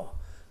play ball.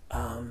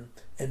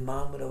 And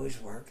Mom would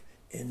always work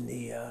in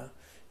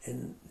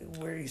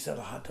where you sell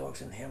the hot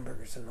dogs and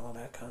hamburgers and all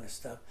that kind of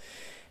stuff.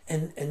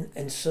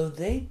 And so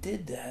they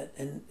did that.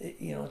 And,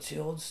 it's the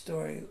old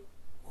story.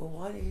 Well,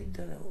 why did you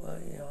do it?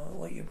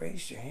 Well, you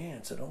raised your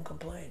hand, so don't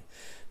complain.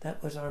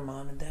 That was our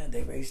mom and dad.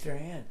 They raised their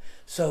hand.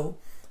 So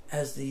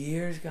as the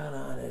years got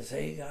on, as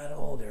they got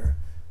older,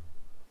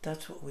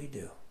 that's what we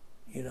do.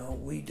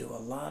 We do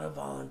a lot of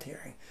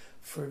volunteering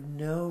for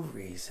no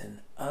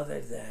reason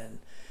other than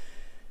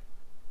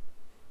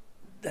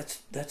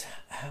that's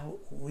how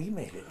we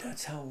made it.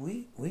 That's how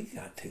we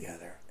got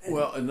together.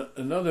 And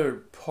another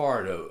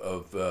part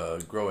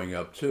of growing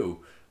up, too,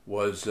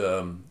 was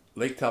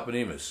Lake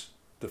Toponimus,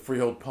 the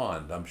Freehold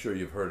Pond. I'm sure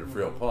you've heard of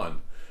Freehold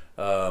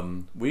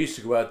Pond. We used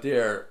to go out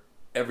there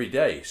every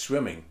day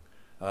swimming.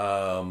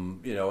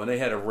 And they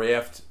had a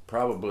raft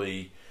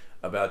probably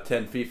about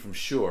 10 feet from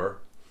shore.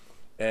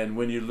 And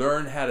when you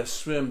learn how to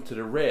swim to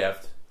the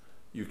raft,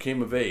 you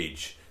came of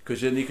age.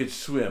 Because then you could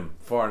swim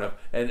far enough.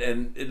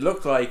 And it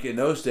looked like in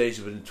those days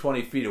it was in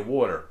 20 feet of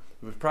water.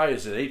 It was probably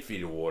just in 8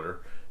 feet of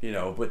water,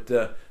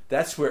 But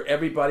that's where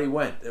everybody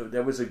went.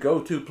 There was a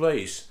go-to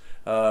place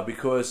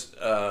because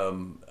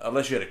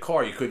unless you had a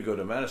car, you couldn't go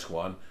to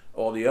Manasquan.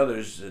 All the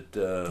others that...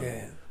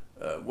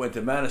 went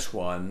to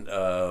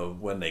Manasquan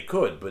when they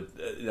could, but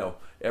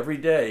every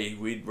day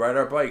we'd ride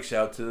our bikes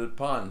out to the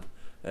pond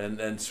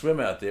and swim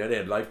out there. They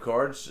had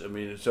lifeguards. I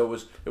mean, so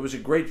it was a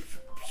great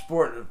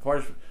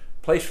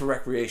place for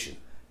recreation.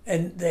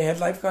 And they had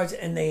lifeguards,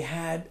 and they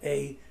had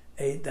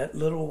that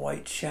little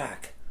white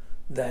shack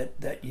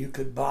that you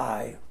could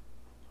buy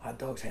hot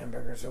dogs,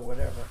 hamburgers, or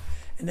whatever.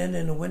 And then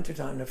in the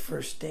wintertime, the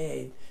first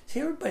aid. See,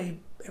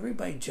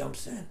 everybody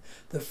jumps in.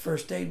 The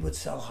first aid would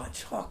sell hot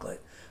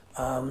chocolate.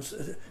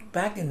 So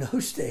back in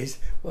those days,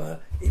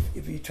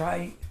 if you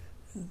try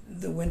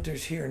the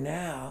winters here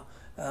now,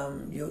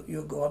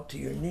 you'll go up to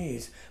your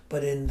knees.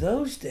 But in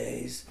those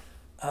days,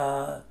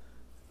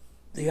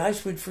 the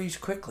ice would freeze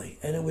quickly,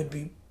 and it would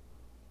be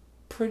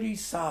pretty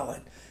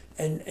solid,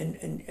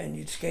 and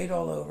you'd skate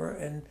all over,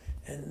 and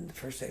the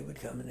first aid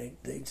would come, and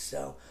they'd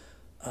sell.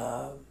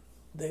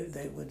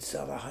 They would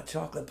sell the hot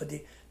chocolate, but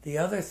the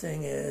other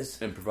thing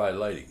is and provide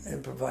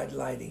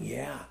lighting.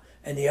 Yeah.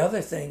 And the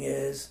other thing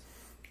is.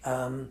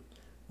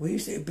 We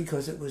used to,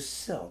 because it was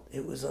silt.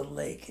 It was a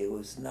lake. It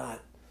was not,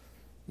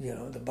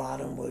 the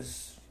bottom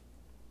was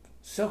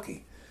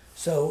silky.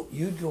 So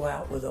you'd go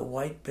out with a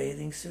white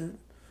bathing suit,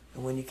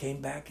 and when you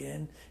came back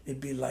in,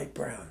 it'd be light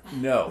brown.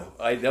 No,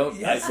 I don't.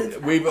 Yes,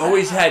 we've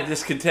always had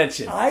this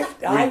contention.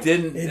 It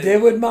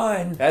did with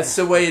mine. That's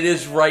the way it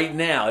is right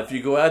now. If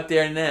you go out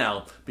there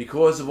now,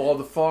 because of all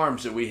the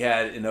farms that we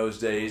had in those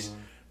days,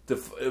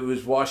 it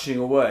was washing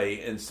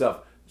away and stuff.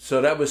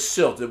 So that was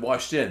silt. It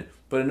washed in.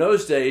 But in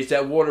those days,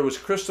 that water was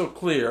crystal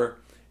clear,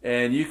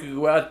 and you could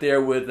go out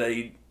there with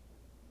a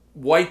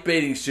white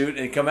bathing suit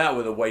and come out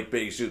with a white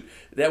bathing suit.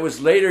 That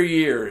was later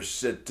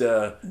years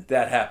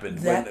that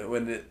happened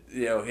when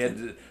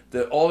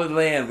all the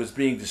land was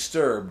being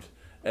disturbed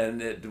and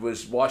it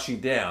was washing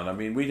down. I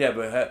mean, we'd have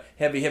a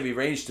heavy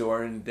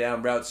rainstorm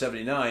down Route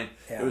 79.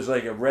 Yeah. It was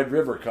like a Red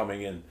River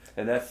coming in,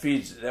 and that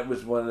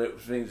was one of the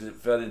things that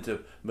fed into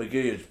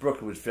McGilliard's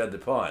Brook, which fed the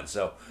pond.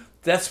 So.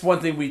 That's one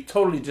thing we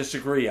totally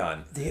disagree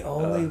on. The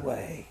only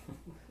way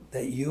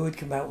that you would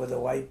come out with a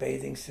white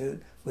bathing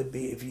suit would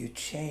be if you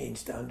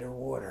changed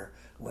underwater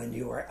when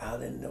you were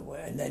out in the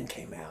way and then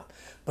came out.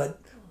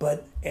 But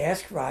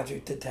ask Roger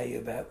to tell you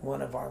about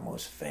one of our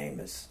most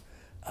famous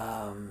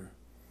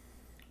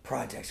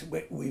projects.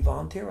 We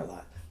volunteer a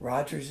lot.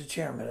 Roger's the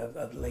chairman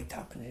of Lake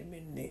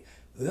Toponimus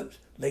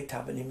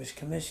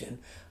Commission.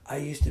 I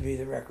used to be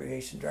the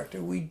recreation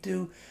director. We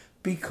do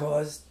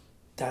because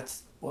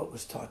that's what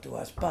was taught to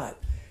us.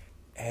 But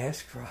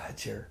ask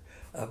Roger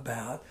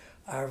about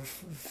our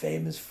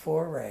famous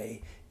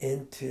foray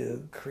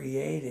into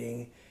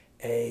creating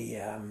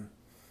a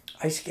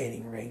ice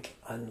skating rink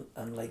on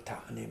Lake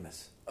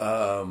Toponimus.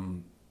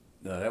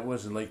 No, that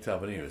wasn't Lake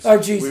Toponimus. Oh,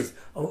 Jesus.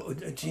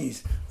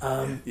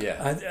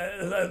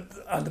 Yeah.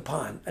 On the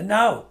pond.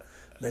 No.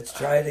 Let's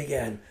try it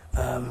again.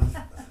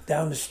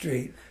 Down the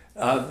street.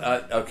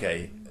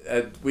 Okay.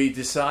 We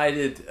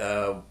decided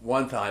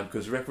one time,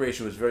 because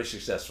recreation was very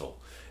successful,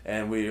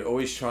 and we're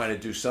always trying to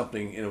do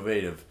something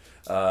innovative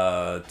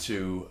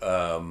to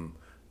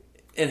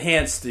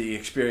enhance the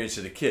experience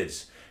of the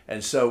kids.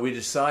 And so we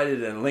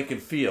decided in Lincoln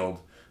Field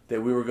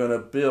that we were going to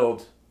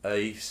build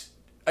a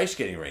ice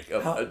skating rink,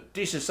 a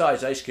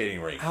decent-sized ice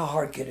skating rink. How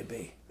hard could it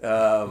be?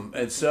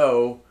 And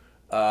so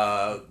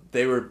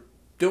they were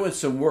doing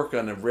some work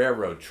on the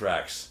railroad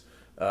tracks.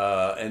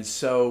 And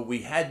so we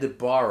had to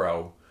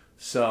borrow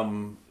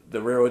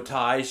the railroad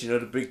ties, the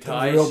big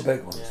ties. The real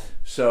big ones. Yeah.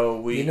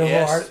 So we You know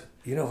asked...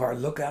 who our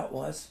lookout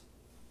was?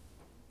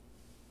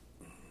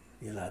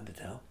 You allowed to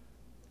tell?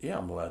 Yeah,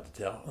 I'm allowed to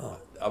tell. Oh.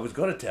 I was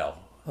going to tell.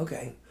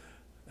 Okay.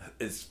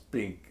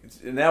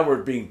 Now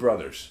we're being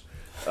brothers.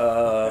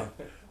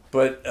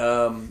 But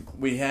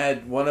we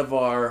had one of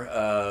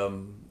our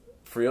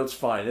Freehold's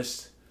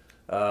finest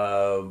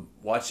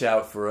watch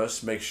out for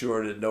us, make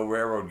sure that no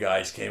railroad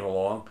guys came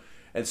along.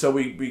 And so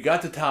we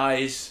got the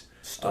ties.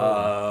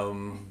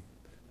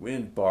 We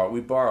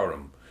borrowed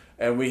them.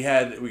 And we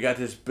got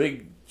this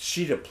big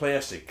sheet of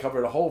plastic,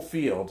 covered the whole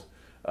field,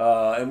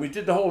 and we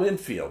did the whole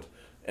infield.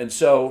 And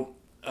so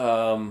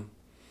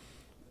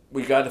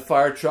we got a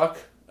fire truck,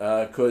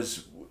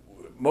 because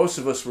most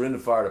of us were in the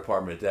fire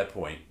department at that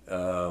point.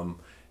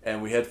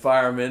 And we had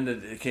firemen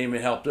that came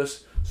and helped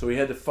us. So we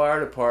had the fire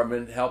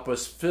department help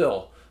us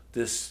fill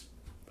this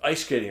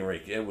ice skating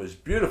rink. It was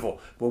beautiful.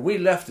 When we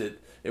left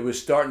it, it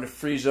was starting to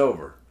freeze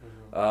over.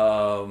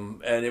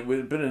 And it would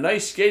have been a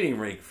nice skating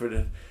rink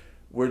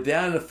we're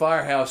down in the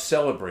firehouse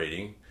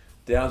celebrating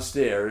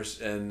downstairs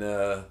and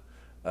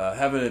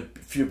having a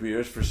few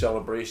beers for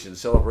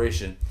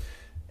celebration.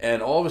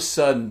 And all of a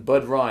sudden,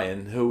 Bud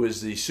Ryan, who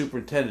is the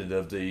superintendent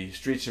of the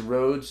Streets and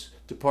Roads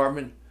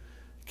Department,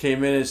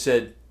 came in and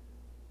said,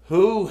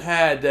 "Who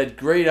had that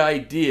great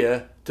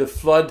idea to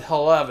flood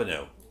Hull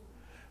Avenue?"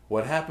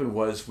 What happened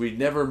was we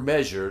never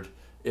measured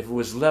if it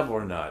was level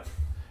or not.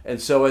 And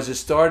so as it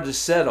started to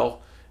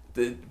settle,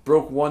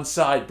 one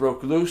side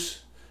broke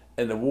loose,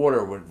 and the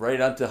water went right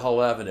onto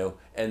Hull Avenue,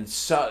 and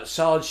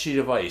solid sheet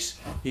of ice.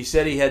 He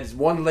said he had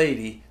one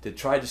lady that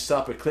tried to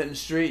stop at Clinton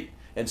Street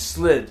and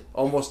slid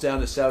almost down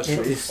to South Street.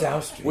 Into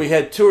South Street. We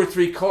had 2 or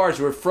 3 cars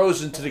that were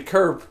frozen to the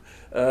curb.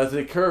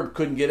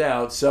 Couldn't get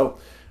out. So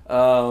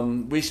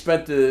we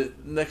spent the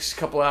next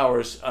couple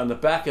hours on the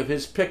back of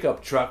his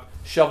pickup truck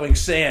shoveling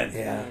sand.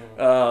 Yeah. It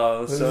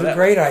was a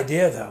great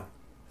idea, though.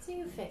 So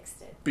you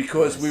fixed it.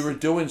 Because we were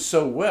doing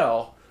so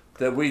well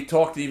that we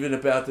talked even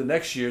about the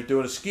next year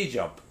doing a ski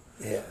jump.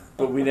 Yeah.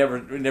 But we never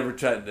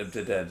tried to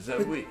that.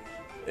 So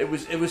it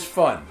was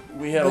fun.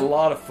 We had a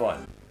lot of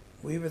fun.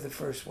 We were the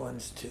first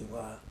ones to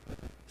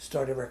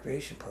start a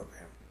recreation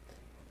program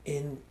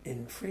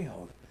in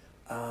Freehold,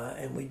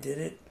 and we did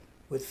it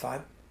with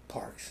 5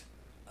 parks,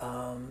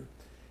 and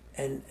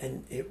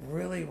it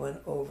really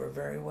went over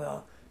very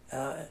well.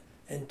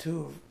 And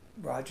 2 of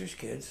Roger's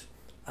kids,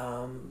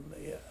 my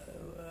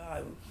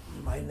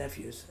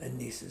nephews and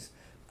nieces,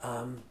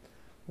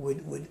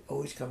 would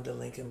always come to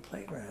Lincoln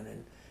Playground,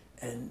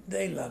 and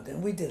they loved it.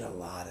 And we did a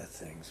lot of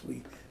things.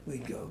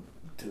 We'd go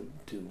to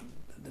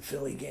the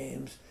Philly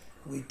games.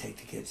 We'd take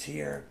the kids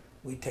here.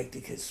 We'd take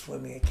the kids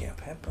swimming at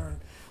Camp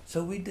Hepburn.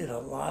 So we did a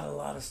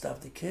lot of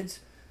stuff. The kids,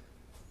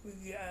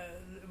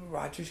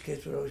 Roger's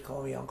kids would always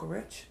call me Uncle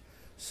Rich.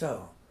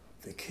 So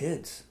the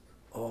kids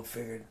all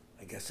figured,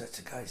 I guess that's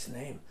the guy's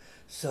name.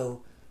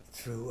 So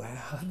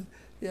throughout,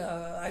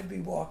 I'd be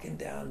walking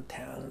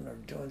downtown or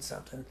doing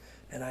something,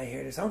 and I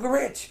hear this, Uncle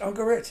Rich,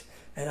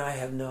 and I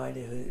have no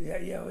idea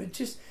who.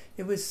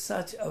 It was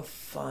such a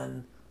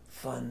fun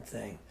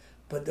thing.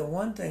 But the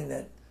one thing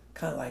that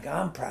kind of like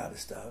I'm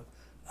proudest of,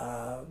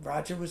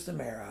 Roger was the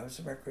mayor, I was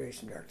the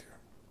recreation director.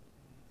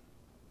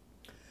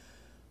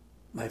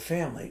 My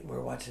family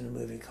were watching a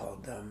movie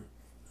called The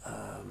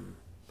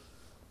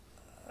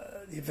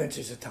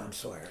Adventures of Tom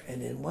Sawyer,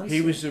 and in one he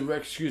was the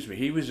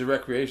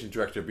recreation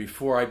director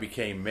before I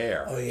became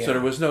mayor. Oh, yeah. So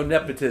there was no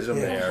nepotism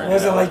there. It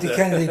wasn't like the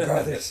Kennedy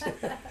brothers.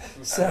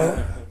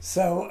 So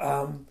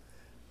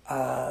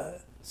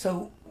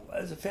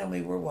as a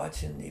family, we're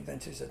watching The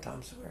Adventures of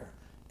Tom Sawyer,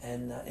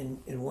 and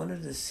in one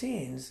of the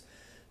scenes,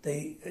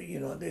 they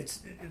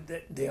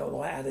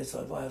all added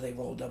while they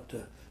rolled up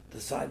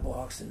the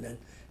sidewalks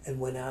and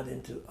went out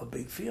into a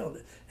big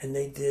field, and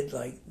they did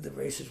like the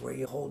races where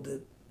you hold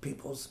the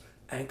people's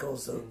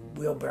ankles, the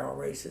wheelbarrow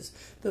races,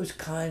 those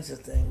kinds of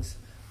things,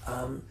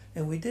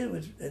 and we did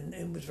it, and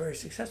it was very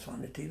successful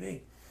on the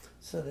TV.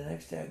 So the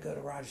next day I go to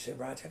Roger and say,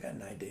 Roger, I got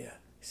an idea.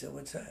 He said,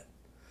 what's that?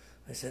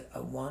 I said, I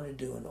want to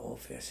do an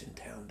old-fashioned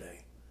town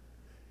day.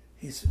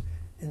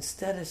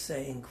 Instead of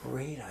saying,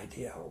 great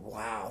idea,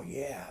 wow,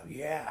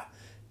 yeah,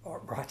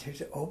 or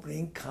Roger's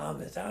opening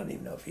comments, I don't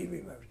even know if he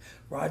remembers.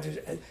 Roger's,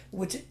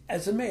 which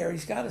as a mayor,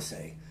 he's got to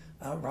say,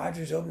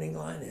 Roger's opening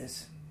line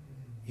is,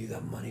 you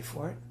got money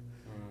for it?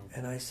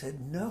 And I said,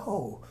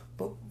 no,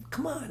 but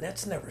come on,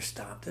 that's never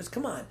stopped us.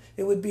 Come on,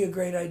 it would be a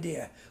great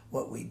idea.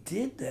 What we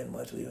did then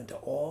was we went to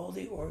all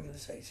the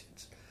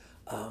organizations,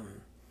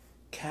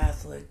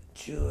 Catholic,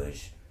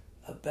 Jewish,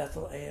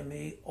 Bethel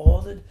AME,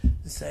 all to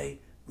say,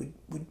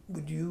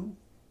 would you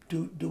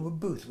do a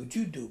booth? Would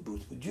you do a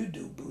booth? Would you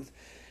do a booth?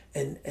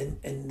 And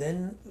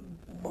then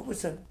what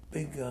was that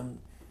big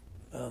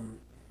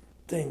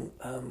thing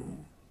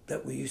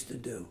that we used to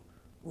do?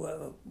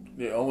 Well,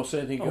 Yeah, almost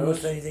anything goes.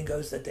 Almost anything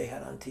goes that they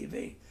had on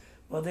TV.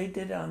 Well, they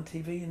did it on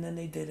TV, and then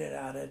they did it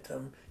out at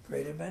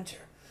Great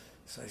Adventure.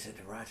 So I said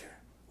to Roger,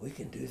 we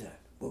can do that.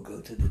 We'll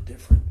go to the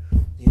different,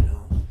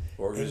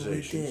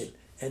 Organizations. And we did.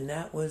 And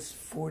that was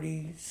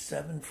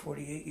 47,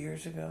 48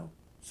 years ago,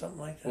 something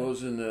like that. Well, it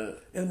was in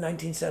the In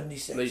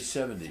 1976. late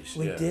 70s.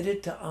 We yeah. did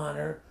it to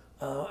honor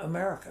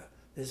America,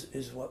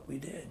 is what we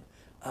did.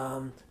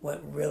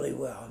 Went really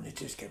well, and it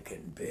just kept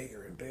getting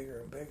bigger and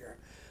bigger and bigger.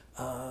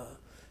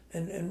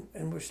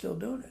 And we're still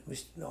doing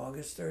it.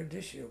 August 3rd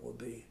this year will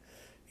be,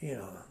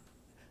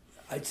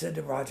 I'd said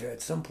to Roger,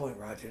 at some point,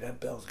 Roger, that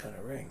bell's going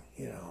to ring,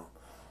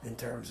 in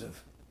terms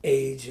of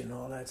age and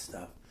all that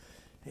stuff.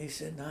 And he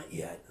said, not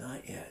yet.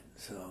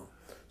 So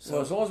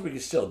Well, as long as we can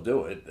still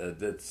do it,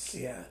 that's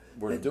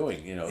we're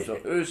doing. So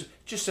it was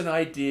just an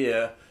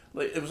idea.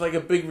 It was like a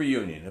big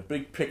reunion, a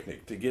big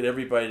picnic to get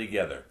everybody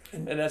together,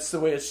 and that's the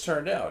way it's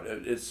turned out.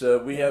 It's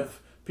we have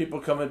people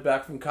coming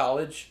back from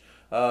college,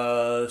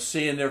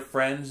 seeing their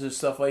friends and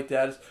stuff like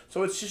that.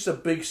 So it's just a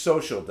big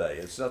social day.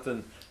 It's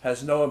nothing,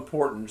 has no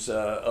importance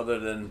other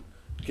than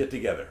get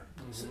together.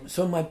 Mm-hmm.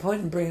 So my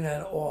point in bringing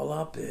that all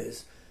up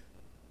is,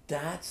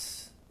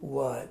 that's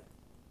what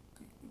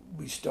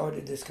we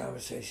started this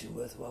conversation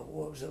with. Well,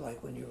 what was it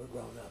like when you were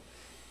growing up?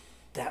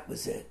 That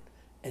was it.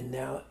 And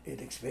now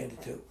it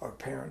expanded to our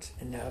parents,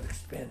 and now it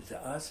expanded to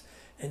us,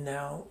 and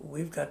now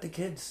we've got the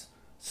kids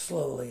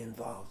slowly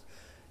involved.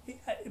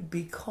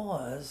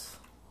 Because,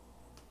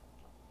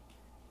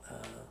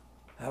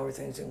 how are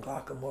things in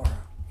Glockamora?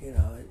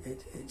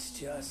 It's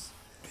just...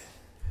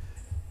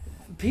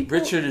 People,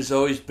 Richard has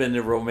always been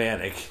the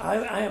romantic.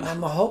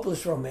 I'm a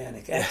hopeless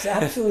romantic. That's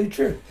absolutely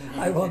true.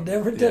 I will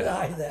never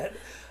deny that.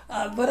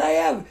 But I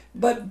am.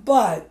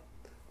 But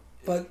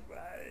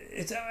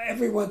it's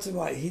every once in a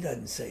while. He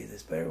doesn't say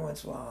this, but every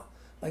once in a while,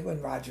 like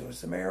when Roger was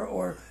the mayor,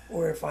 or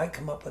if I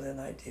come up with an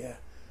idea,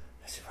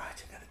 I said,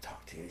 Roger, I got to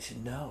talk to you. He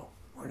said, no,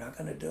 we're not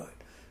going to do it,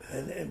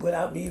 and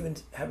without me even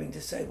having to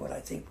say what I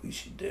think we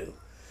should do.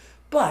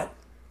 But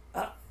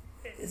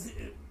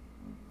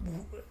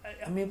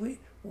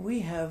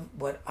we have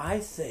what I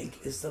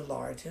think is the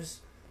largest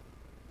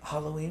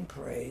Halloween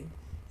parade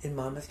in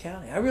Monmouth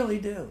County. I really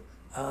do.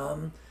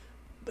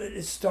 But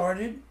it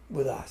started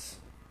with us,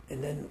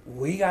 and then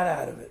we got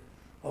out of it.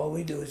 All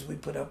we do is we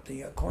put up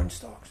the corn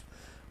stalks,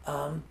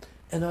 and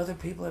other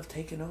people have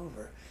taken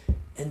over.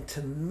 And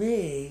to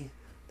me,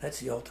 that's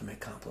the ultimate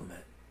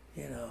compliment.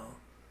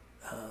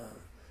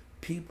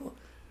 People,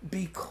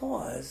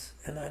 because,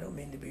 and I don't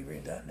mean to be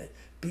redundant,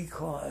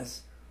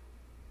 because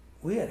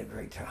we had a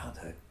great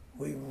childhood.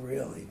 We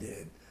really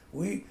did.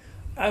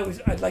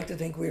 I'd like to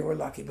think we were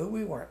lucky, but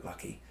we weren't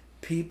lucky.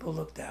 People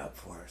looked out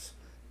for us,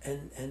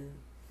 and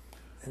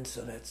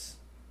so that's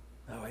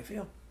how I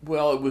feel.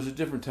 Well, it was a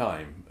different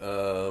time.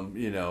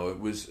 It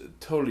was a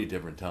totally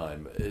different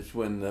time. It's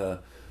when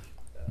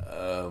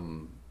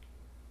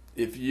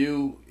if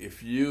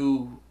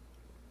you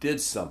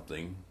did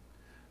something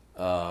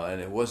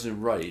and it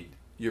wasn't right,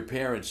 your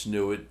parents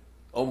knew it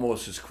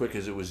almost as quick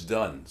as it was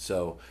done.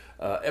 So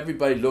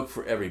everybody looked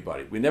for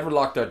everybody. We never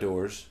locked our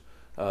doors,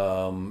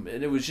 and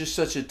it was just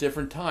such a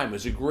different time. It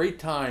was a great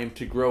time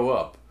to grow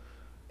up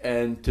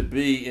and to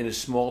be in a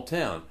small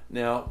town.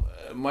 Now,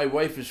 my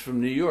wife is from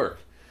New York,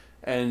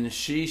 and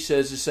she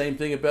says the same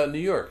thing about New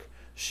York.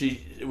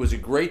 It was a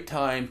great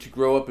time to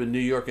grow up in New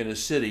York in a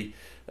city.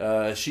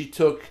 She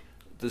took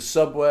the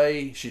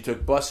subway, she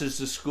took buses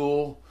to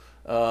school,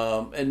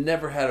 and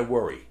never had a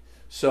worry.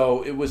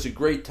 So it was a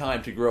great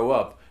time to grow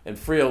up, and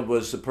Freehold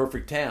was the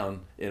perfect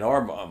town in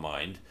our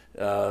mind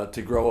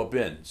to grow up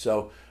in.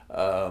 So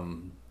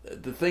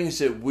the things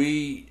that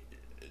we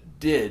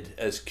did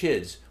as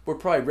kids were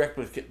probably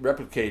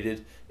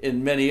replicated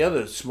in many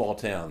other small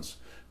towns,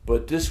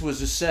 but this was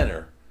the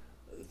center.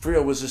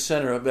 Freehold was the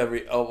center of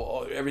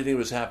everything that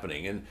was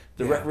happening, and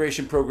the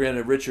recreation program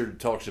that Richard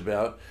talks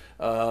about.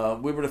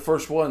 We were the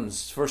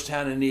first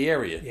town in the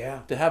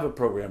area to have a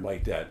program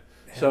like that.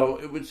 Yeah. So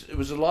it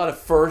was a lot of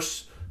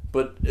firsts,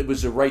 but it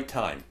was the right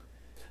time.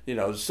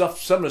 Some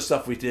of the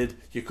stuff we did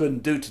you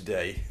couldn't do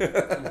today.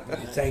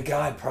 Thank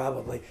God,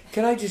 probably.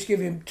 Can I just give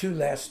you two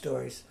last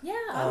stories? Yeah,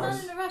 I'm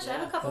not in a rush. I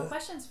have a couple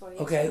questions for you.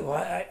 Okay, well,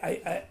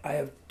 I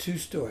have two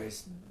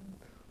stories.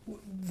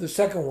 The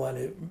second one,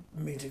 it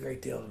means a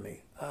great deal to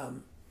me.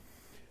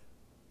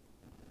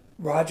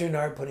 Roger and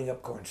I are putting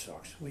up corn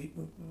stalks.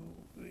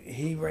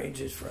 He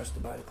arranges for us to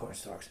buy the corn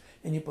stalks,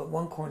 and you put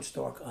one corn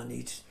stalk on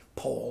each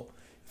pole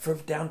for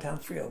downtown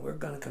Freehold. We're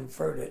going to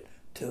convert it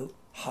to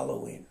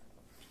Halloween.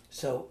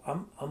 So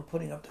I'm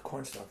putting up the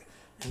corn stalk,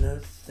 and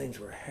those things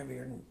were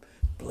heavier than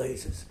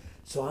blazes.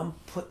 So I'm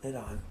putting it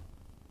on,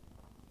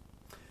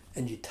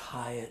 and you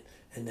tie it,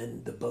 and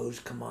then the bows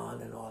come on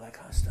and all that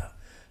kind of stuff.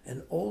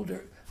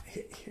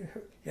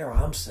 Here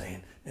I'm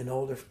saying an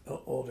older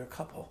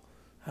couple,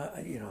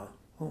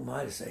 who am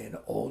I to say, an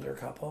older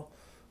couple?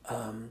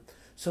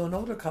 So an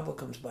older couple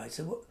comes by. I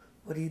said,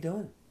 what are you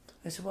doing?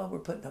 I said, well, we're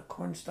putting up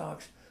corn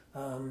stalks,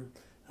 and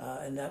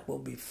that will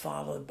be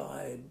followed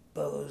by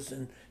bows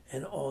and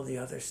all the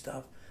other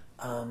stuff.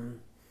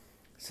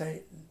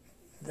 Say,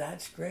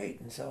 that's great.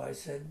 And so I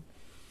said,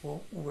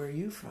 well, where are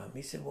you from?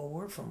 He said, well,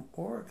 we're from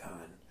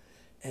Oregon.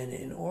 And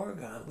in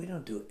Oregon, we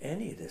don't do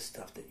any of this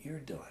stuff that you're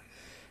doing.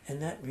 And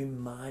that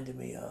reminded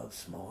me of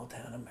small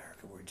town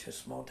America. We're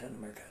just small town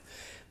America.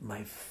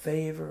 My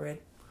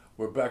favorite.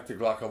 We're back to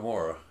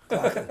Glockamora.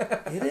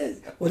 It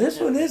is. Well, this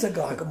one is a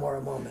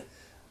Glockamora moment.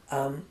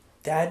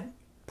 Dad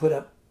put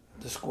up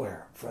the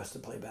square for us to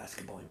play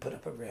basketball. He put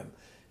up a rim.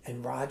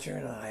 And Roger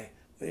and I,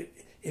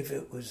 if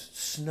it was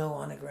snow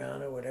on the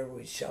ground or whatever,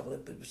 we'd shovel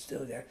it, but it was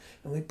still there.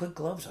 And we put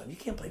gloves on. You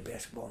can't play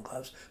basketball in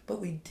gloves, but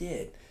we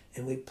did.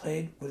 And we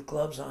played with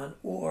gloves on,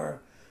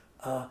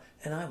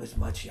 and I was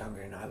much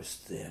younger and I was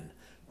thin.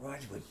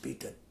 Roger would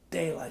beat the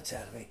daylights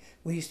out of me.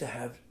 We used to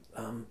have,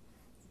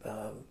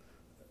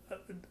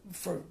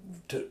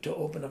 to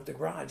open up the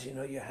garage,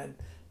 you had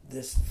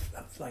this,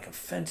 like a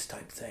fence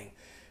type thing.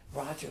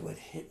 Roger would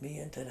hit me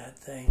into that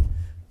thing,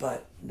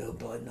 but no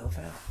blood, no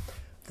foul.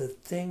 The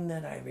thing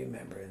that I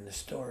remember in the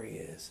story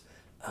is,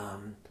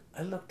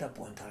 I looked up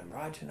one time.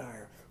 Roger and I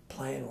are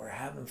playing. We're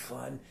having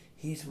fun.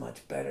 He's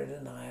much better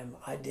than I am.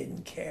 I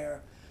didn't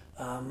care.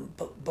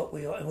 But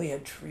we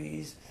had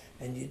trees,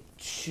 and you'd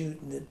shoot,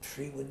 and the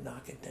tree would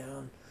knock it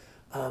down.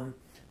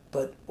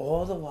 But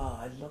all the while,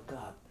 I'd look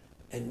up,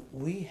 and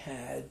we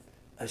had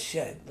a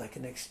shed, like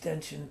an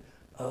extension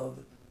of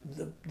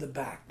the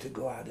back to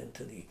go out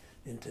into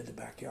the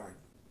backyard.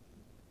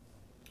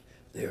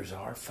 There's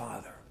our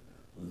father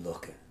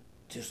looking,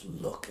 just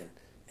looking,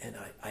 and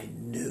I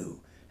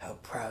knew how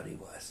proud he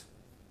was.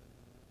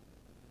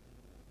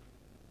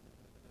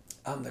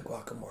 I'm the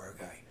Guacamole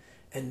guy,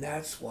 and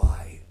that's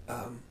why,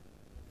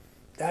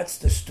 that's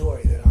the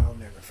story that I'll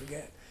never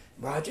forget.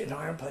 Roger and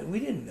I are playing.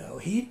 We didn't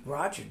know.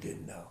 Roger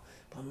didn't know.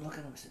 But I'm looking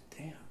at him and said,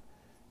 damn,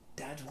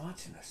 Dad's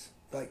watching us,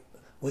 like,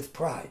 with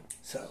pride.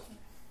 So,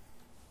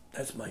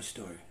 that's my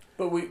story.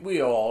 But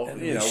we all,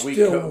 And we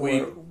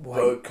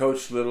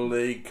coached Little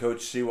League,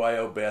 coached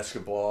CYO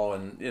basketball,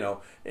 and,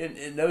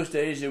 in those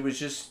days it was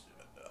just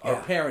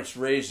our parents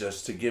raised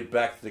us to give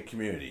back to the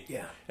community.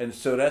 Yeah. And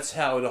so that's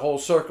how the whole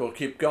circle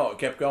kept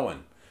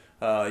going.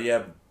 You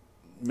have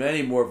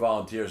many more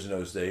volunteers in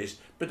those days,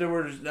 but there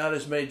were not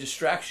as many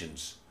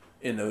distractions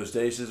in those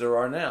days as there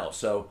are now.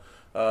 So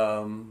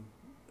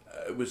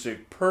it was a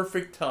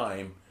perfect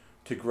time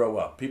to grow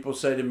up. People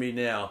say to me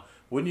now,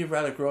 wouldn't you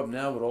rather grow up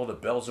now with all the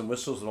bells and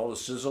whistles and all the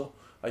sizzle?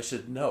 I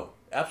said, no,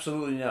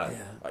 absolutely not.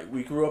 Yeah.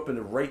 We grew up in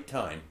the right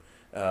time,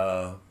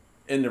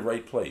 in the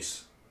right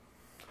place.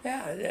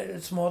 Yeah,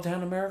 it's small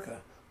town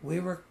America. We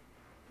were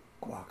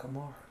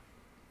Guacamole.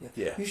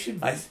 Yeah. You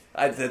should. That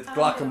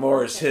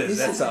Glockamore is his.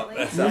 That's not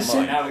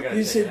mine. Now we gotta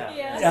You check should.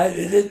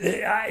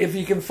 it out. If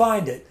you can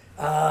find it,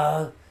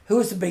 who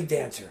was the big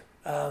dancer?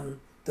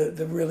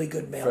 The really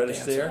good male Fred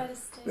dancer.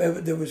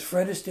 Astaire? There was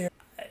Fred Astaire.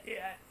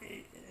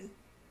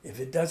 If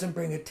it doesn't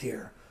bring a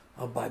tear,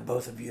 I'll buy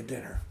both of you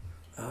dinner.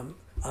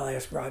 I'll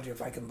ask Roger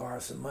if I can borrow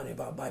some money,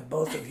 but I'll buy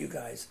both of you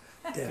guys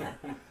dinner.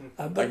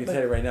 I can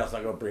tell you right now, it's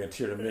not going to bring a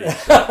tear to me.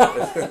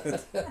 So.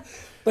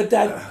 But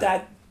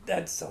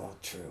that's all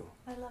true.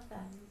 I love that.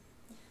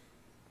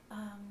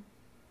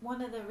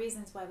 One of the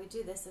reasons why we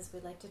do this is we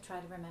like to try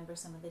to remember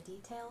some of the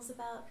details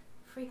about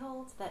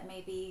Freehold that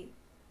maybe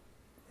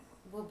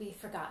will be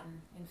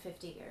forgotten in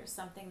 50 years.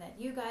 Something that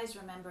you guys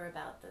remember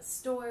about the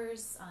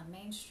stores on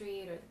Main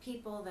Street, or the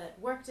people that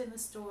worked in the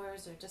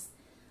stores, or just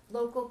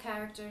local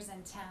characters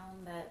in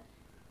town that,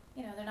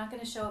 they're not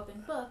going to show up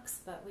in books,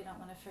 but we don't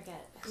want to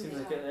forget who Seems they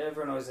like are.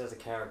 everyone always has a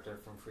character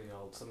from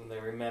Freehold, someone they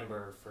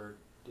remember for,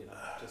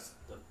 just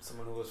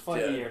someone who was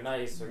funny or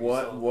nice. Or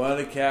one of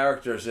the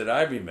characters that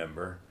I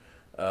remember,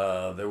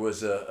 there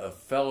was a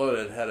fellow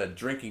that had a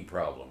drinking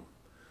problem.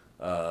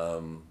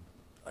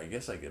 I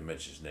guess I can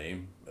mention his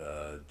name,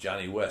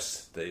 Johnny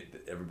West.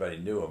 Everybody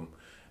knew him,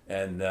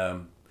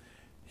 and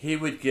he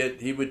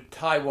would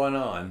tie one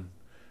on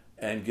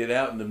and get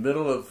out in the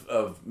middle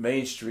of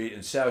Main Street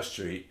and South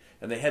Street,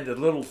 and they had the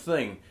little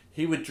thing.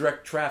 He would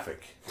direct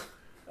traffic.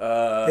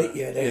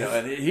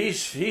 And he's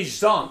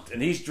zonked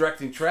and he's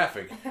directing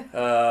traffic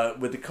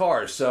with the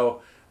cars.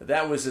 So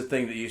that was the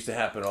thing that used to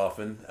happen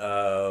often.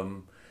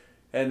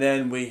 And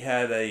then we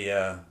had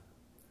a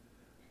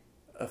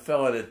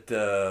fella that.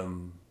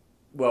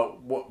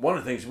 One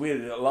of the things, we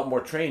had a lot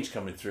more trains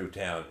coming through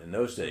town in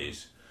those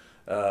days.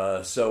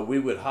 So we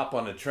would hop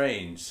on the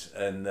trains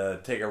and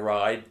take a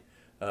ride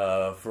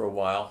for a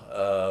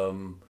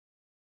while.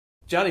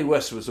 Johnny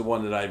West was the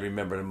one that I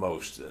remember the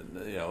most. And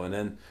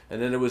then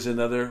there was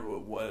another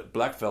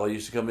black fella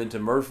used to come into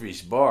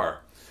Murphy's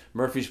Bar.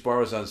 Murphy's Bar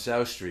was on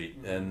South Street.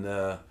 And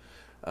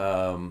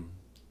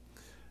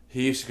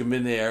he used to come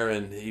in there,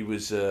 and he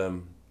was he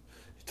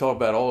talked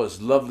about all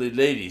his lovely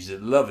ladies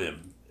that love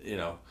him,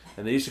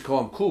 and they used to call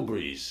him Cool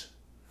Breeze.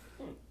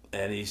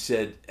 And he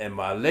said, and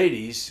my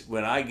ladies,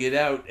 when I get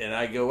out and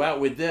I go out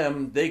with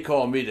them, they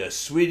call me the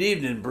Sweet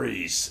Evening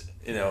Breeze.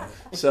 you know.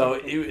 So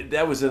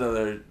that was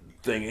another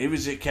thing. He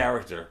was a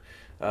character.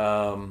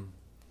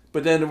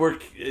 But then the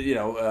work, you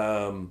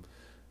know,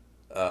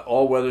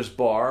 All Weathers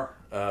Bar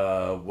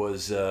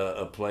was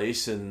a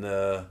place, and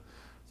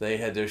they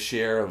had their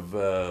share of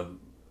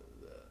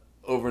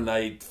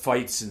overnight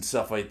fights and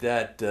stuff like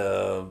that,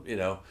 you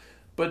know.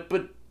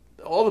 But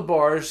all the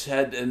bars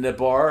had, and the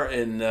bar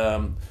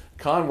in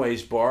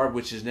Conway's bar,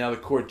 which is now the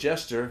Court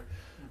Jester,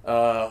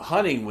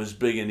 hunting was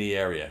big in the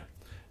area.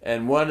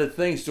 And one of the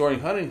things during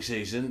hunting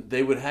season,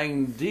 they would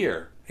hang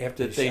deer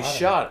After that they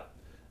shot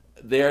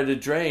there to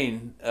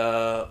drain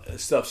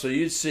stuff. So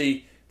you'd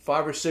see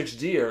 5 or 6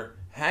 deer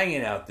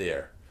hanging out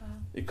there. Wow.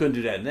 You couldn't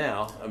do that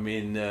now. I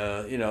mean,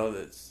 you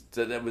know,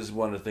 that was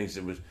one of the things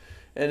that was.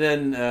 And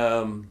then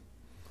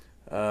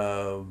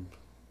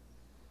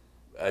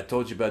I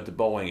told you about the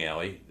bowling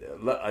alley.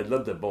 I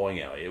loved the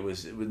bowling alley. It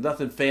was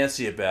nothing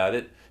fancy about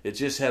it. It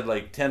just had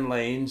like 10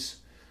 lanes,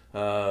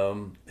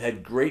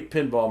 had great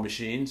pinball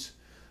machines,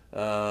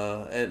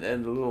 and a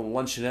little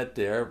luncheonette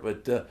there.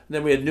 But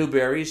then we had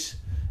Newberry's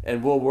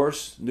and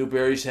Woolworths.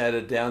 Newberry's had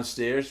a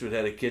downstairs, which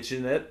had a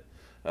kitchenette.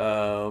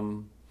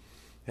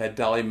 Had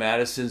Dolly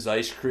Madison's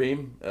ice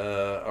cream.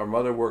 Our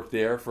mother worked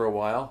there for a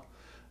while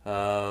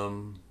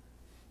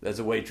as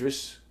a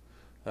waitress.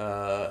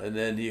 And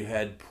then you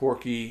had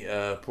Porky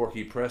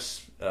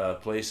Press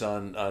place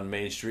on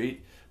Main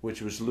Street,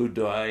 which was Lou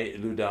Dye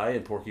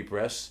and Porky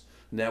Press.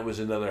 And that was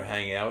another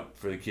hangout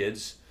for the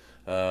kids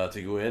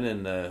to go in.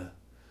 And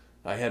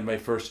I had my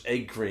first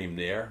egg cream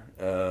there,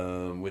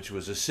 which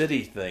was a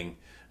city thing.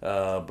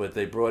 But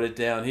they brought it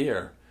down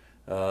here.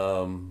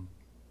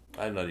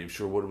 I'm not even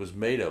sure what it was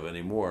made of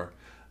anymore.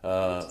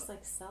 Just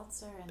like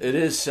seltzer. And It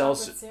is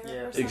seltzer. syrup Yeah.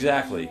 or something,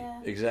 Exactly.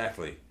 yeah.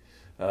 Exactly.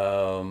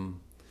 No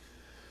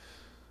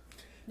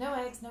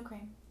eggs, no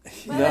cream.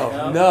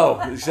 No,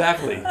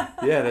 exactly.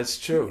 Yeah, that's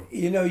true.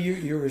 You know,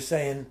 you were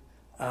saying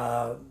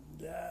the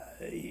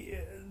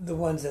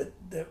ones that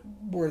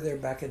were there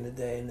back in the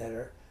day and that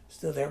are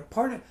still there.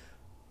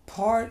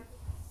 Part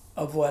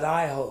of what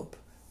I hope,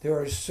 there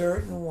are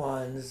certain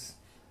ones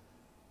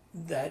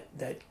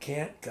that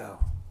can't go.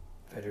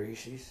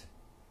 Federici's,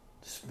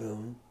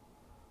 Spoon,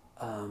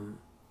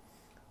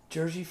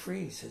 Jersey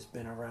Freeze has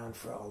been around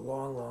for a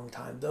long, long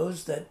time.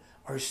 Those that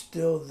are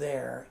still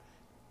there,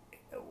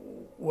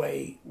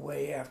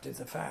 way after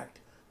the fact.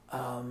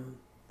 You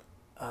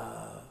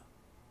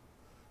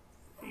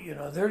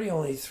know, they're the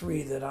only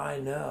 3 that I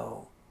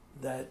know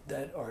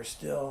that are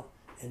still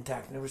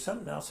intact. And there was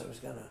something else I was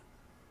gonna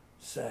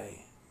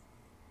say,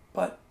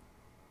 but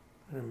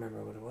I don't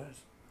remember what it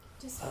was.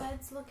 Does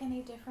Feds look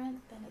any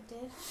different than it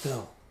did?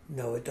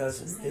 No, it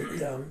doesn't.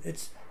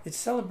 It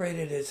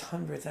celebrated its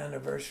 100th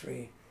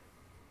anniversary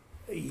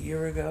a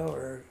year ago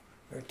or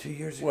 2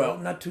 years ago. Well,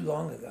 not too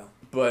long ago.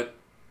 But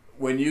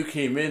when you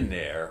came in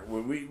there,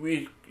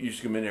 we used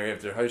to come in there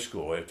after high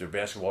school, after a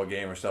basketball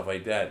game or stuff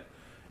like that,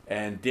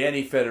 and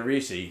Dante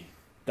Federici,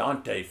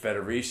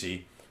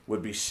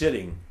 would be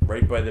sitting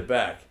right by the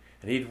back,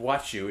 and he'd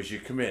watch you as you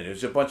come in. There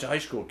was a bunch of high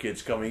school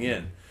kids coming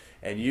in,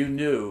 and you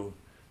knew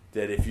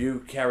that if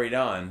you carried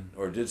on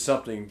or did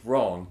something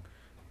wrong,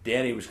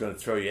 Danny was going to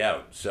throw you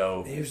out.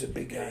 So He was a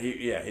big guy.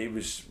 He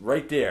was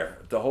right there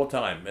the whole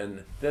time.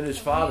 And then his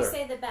When father, you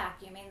say the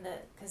back, you mean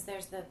because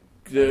there's the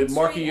the Main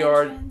Market Street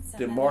Yard, entrance, and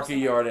the then Market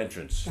there's Yard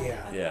entrance.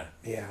 Yeah. Okay.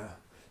 Yeah.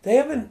 They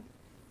haven't.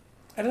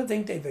 I don't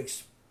think they've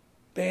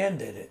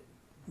expanded it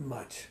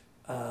much.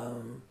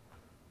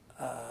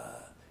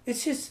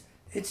 It's just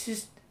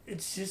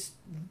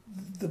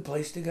the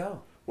place to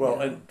go. Well,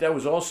 Yeah. and that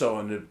was also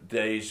in the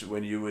days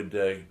when you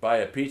would buy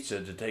a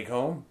pizza to take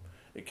home.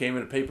 It came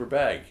in a paper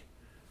bag,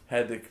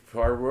 had the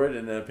cardboard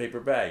and a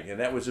paper bag, and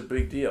that was a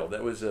big deal.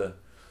 That was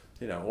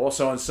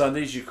also on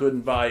Sundays you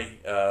couldn't buy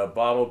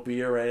bottled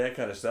beer or any of that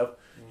kind of stuff.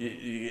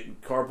 You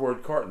get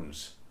cardboard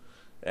cartons,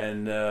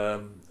 and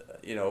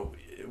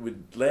it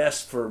would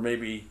last for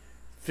maybe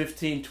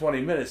 15,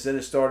 20 minutes. Then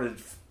it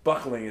started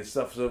buckling and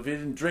stuff. So if you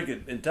didn't drink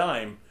it in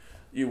time,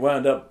 you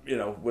wound up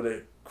with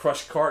a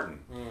crushed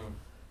carton.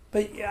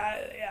 But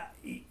yeah.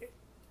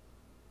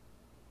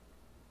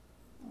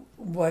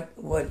 What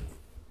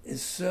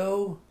is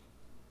so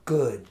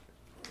good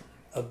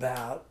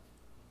about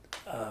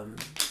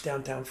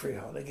downtown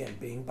Freehold, again,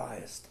 being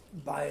biased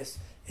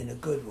in a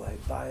good way,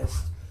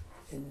 biased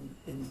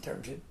in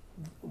terms of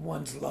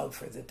one's love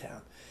for the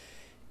town,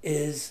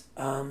 is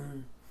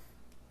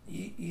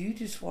you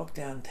just walk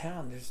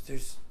downtown.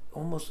 There's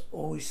almost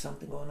always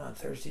something going on.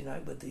 Thursday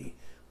night with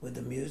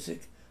the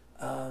music,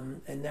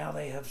 and now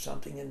they have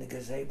something in the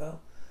gazebo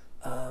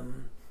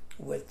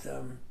with.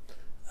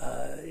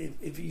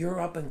 If you're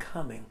up and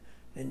coming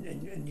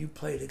and you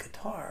play the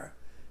guitar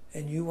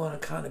and you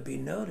want to kind of be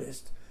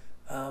noticed,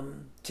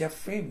 Jeff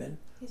Freeman,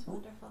 He's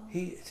wonderful.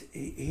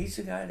 He's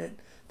a guy that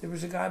there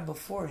was a guy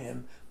before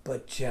him,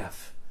 but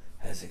Jeff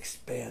has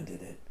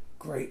expanded it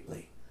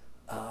greatly.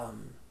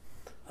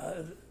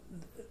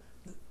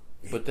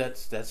 But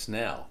that's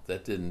now.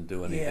 That didn't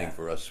do anything Yeah.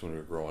 for us when we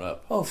were growing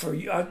up. Oh, for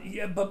you,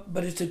 yeah, but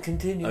it's a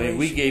continuation. I mean,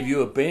 we gave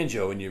you a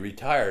banjo and you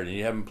retired and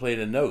you haven't played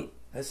a note.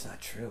 That's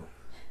not true.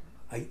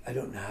 I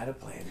don't know how to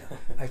play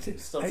it.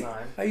 Still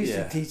time. I used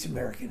Yeah. to teach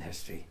American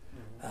history,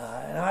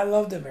 and I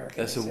loved American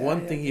That's history. the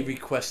one thing he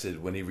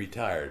requested when he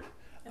retired.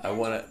 A I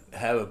want to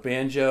have a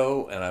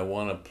banjo, and I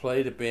want to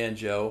play the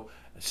banjo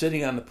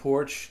sitting on the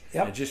porch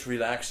Yep. and just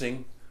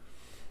relaxing.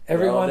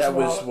 Every Well, once that in a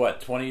while, was,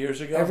 what, 20 years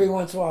ago? every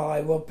once in a while,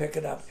 I will pick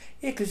it up.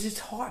 Yeah, because it's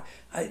hard.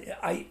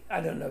 I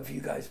don't know if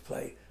you guys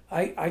play.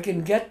 I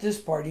can get this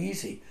part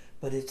easy,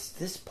 but it's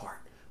this part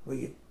where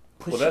you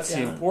push Well, that's it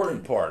down. the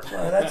important part.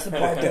 Well, that's the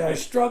part that I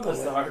struggle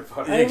That's with. the hard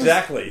part. I was-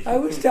 Exactly. I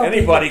always tell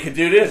Anybody could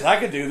do this. I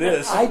could do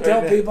this. I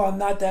tell people I'm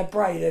not that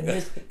bright,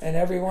 and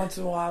every once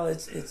in a while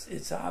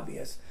it's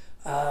obvious.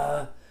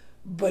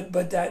 But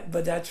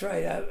that's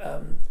right.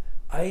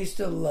 I used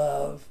to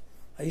love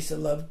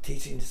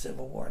teaching the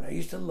Civil War, and I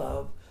used to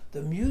love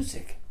the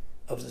music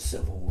of the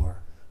Civil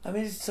War. I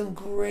mean, it's some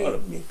great. Oh,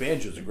 the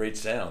banjo's a great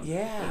sound.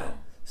 Yeah.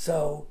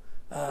 So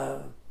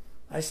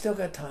I still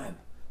got time.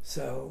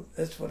 So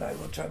that's what I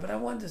will try. But I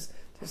wanted to.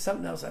 There's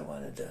something else I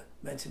wanted to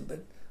mention,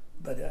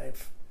 but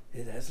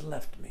it has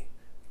left me.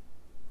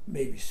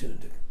 Maybe soon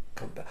to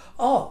come back.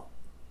 Oh.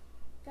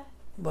 Go ahead.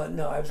 But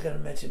no, I was going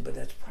to mention, but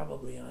that's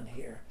probably on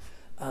here.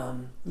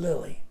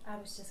 Lily. I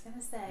was just going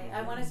to say,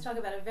 I wanted to talk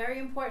about a very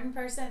important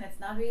person. It's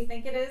not who you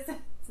think it is.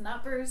 It's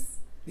not Bruce.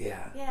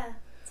 Yeah. Yeah.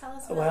 Tell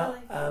us about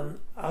Well, Lily.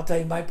 I'll tell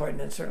you my part, and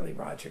then certainly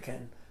Roger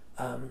can.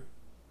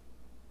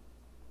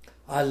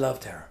 I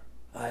loved her.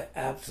 I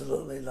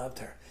absolutely loved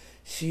her.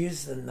 She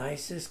is the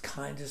nicest,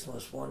 kindest,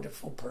 most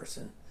wonderful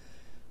person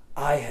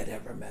I had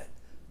ever met.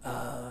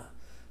 I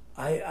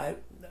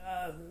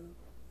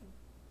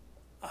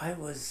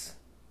was.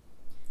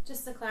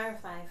 Just to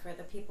clarify for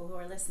the people who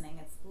are listening,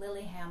 it's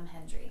Lily Ham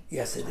Hendry.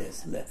 Yes, it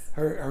is.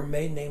 Her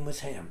maiden name was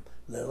Ham,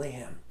 Lily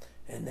Ham,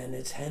 and then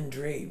it's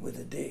Hendry with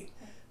a D.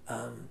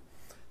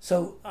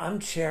 So I'm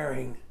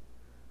chairing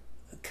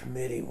a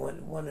committee,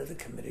 one of the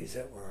committees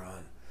that we're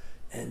on,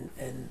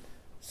 and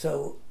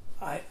so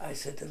I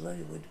said to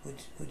Lily,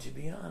 would you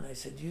be on? I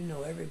said, you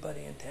know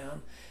everybody in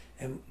town,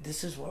 and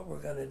this is what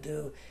we're going to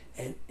do,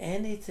 and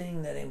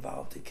anything that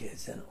involved the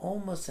kids, and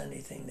almost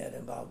anything that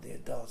involved the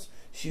adults,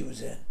 she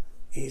was in,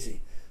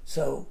 easy.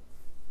 So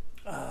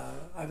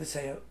I would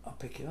say, I'll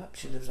pick you up.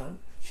 She lived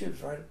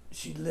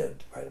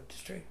right up the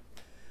street.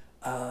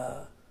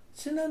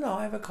 She said, no,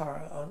 I have a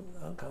car.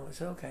 I'll come. I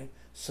said, okay.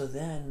 So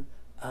then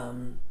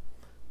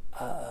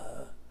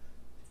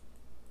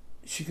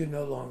she could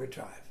no longer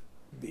drive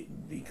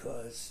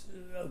because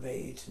of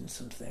age and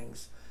some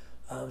things.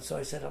 So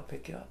I said, I'll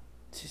pick you up.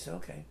 She said,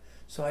 okay.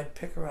 So I'd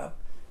pick her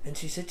up, and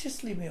she said,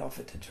 just leave me off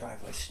at the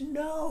driveway. I said,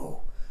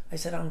 no. I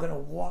said, I'm going to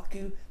walk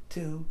you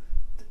to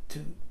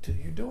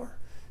your door.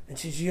 And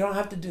she said, you don't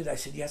have to do that. I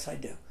said, yes, I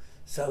do.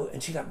 So,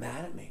 and she got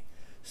mad at me.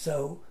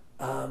 So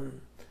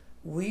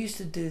we used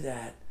to do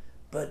that,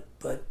 but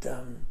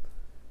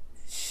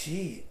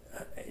she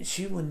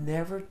would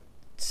never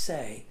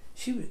say,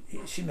 she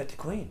met the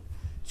Queen.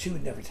 She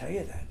would never tell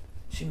you that.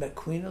 She met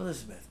Queen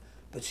Elizabeth,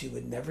 but she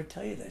would never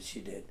tell you that she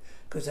did,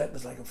 because that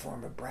was like a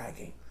form of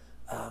bragging.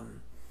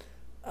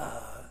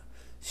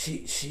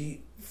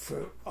 She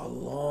for a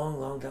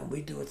long time,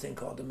 we do a thing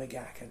called the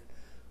McGackin,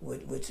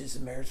 which is the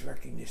Mayor's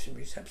Recognition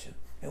Reception,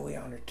 and we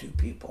honored two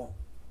people.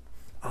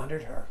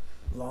 Honored her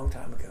a long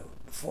time ago,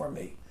 before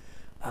me.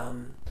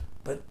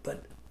 But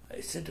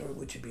I said to her,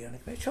 would you be on the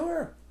committee?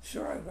 Sure,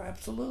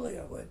 absolutely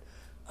I would.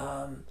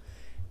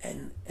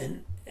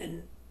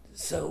 And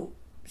so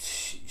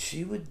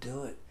she would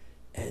do it,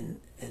 and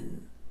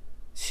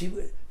she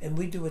would, and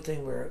we do a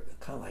thing where,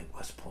 kind of like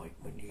West Point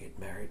when you get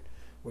married,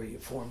 where you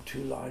form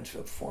two lines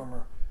of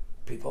former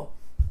people,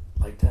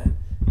 like that,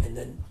 and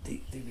then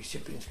the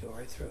recipients go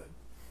right through it.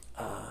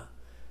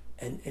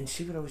 And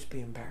she would always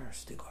be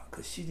embarrassed to go out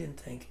because she didn't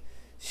think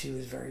she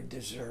was very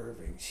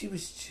deserving. She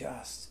was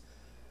just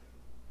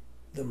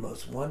the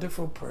most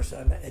wonderful person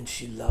I met, and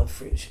she loved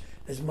freedom.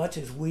 As much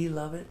as we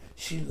love it,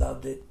 she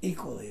loved it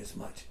equally as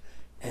much,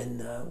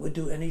 and would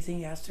do anything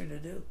you asked her to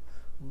do,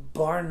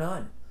 bar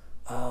none.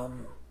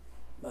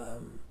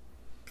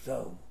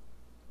 So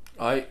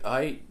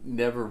I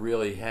never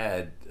really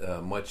had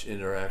much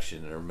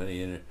interaction or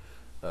many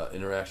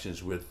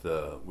interactions with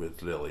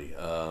Lily.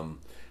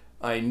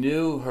 I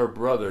knew her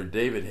brother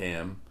David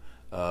Ham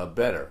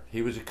better.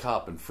 He was a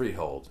cop in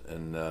Freehold,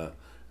 and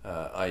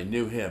I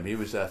knew him. He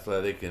was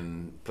athletic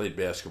and played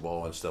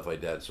basketball and stuff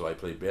like that, so I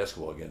played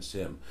basketball against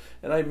him.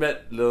 And I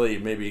met Lily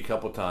maybe a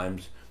couple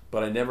times,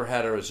 but I never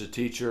had her as a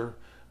teacher,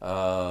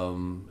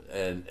 and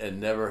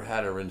never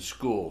had her in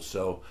school.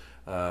 So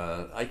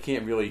I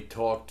can't really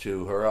talk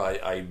to her.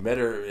 I met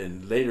her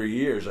in later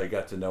years. I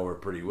got to know her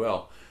pretty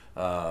well,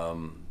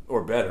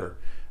 or better.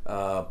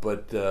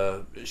 But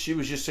she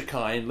was just a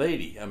kind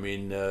lady. I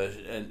mean,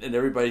 and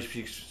everybody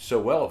speaks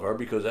so well of her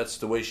because that's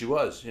the way she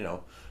was, you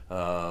know.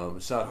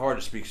 It's not hard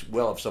to speak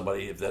well of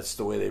somebody if that's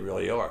the way they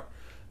really are,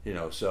 you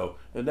know. So,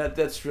 and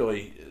that's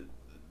really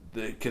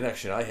the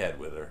connection I had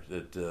with her,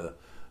 that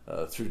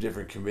through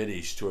different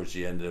committees towards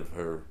the end of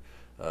her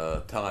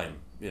time,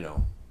 you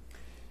know.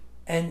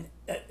 And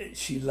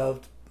she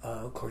loved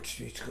Court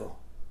Street School.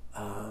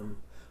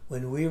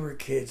 When we were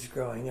kids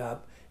growing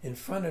up, in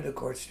front of the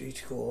Court Street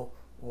School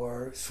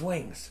were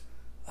swings.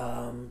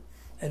 And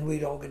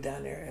we'd all go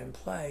down there and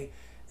play.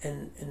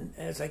 And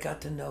as I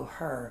got to know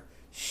her,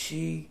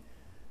 she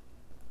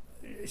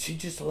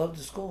just loved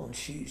the school, and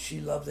she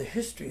loved the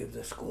history of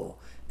the school.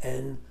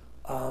 And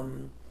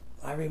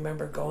I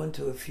remember going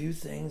to a few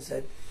things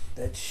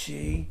that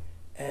she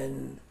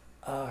and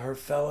her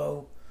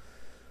fellow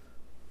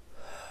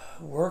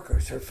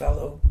workers, her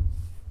fellow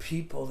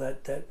people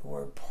that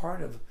were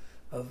part of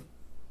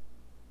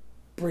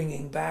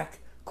bringing back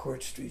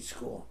Court Street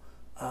School,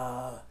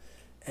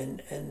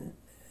 and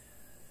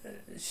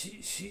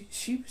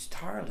she was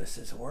tireless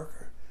as a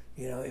worker.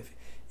 You know,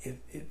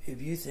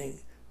 if you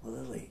think, well,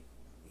 Lily,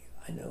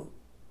 I know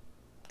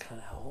kind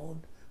of how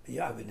old, but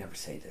yeah, I would never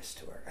say this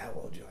to her. How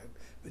old you are? I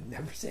would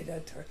never say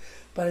that to her.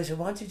 But I said,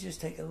 why don't you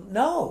just take a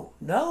no,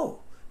 you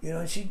know?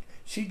 And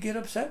she'd get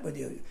upset with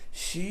you.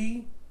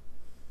 She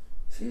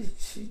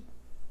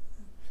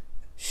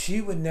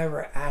would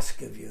never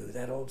ask of you,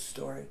 that old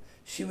story.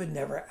 She would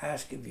never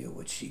ask of you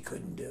what she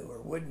couldn't do or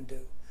wouldn't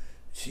do.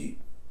 She'd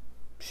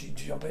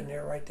jump in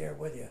there right there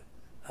with you.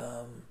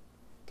 And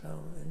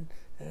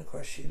of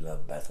course she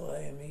loved Bethel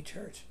AME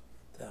Church.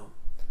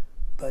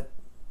 But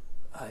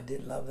I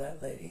did love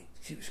that lady.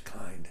 She was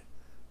kind,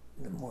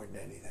 more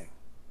than anything.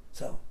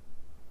 So.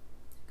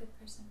 Good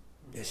person.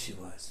 Yes, she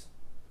was.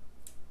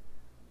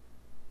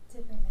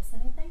 Did we miss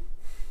anything?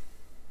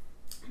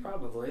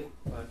 Probably,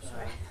 but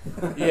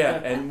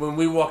Yeah, and when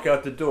we walk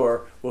out the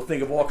door, we'll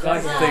think of all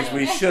kinds of things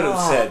we should have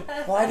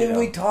said. Why didn't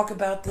we talk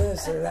about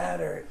this or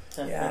that or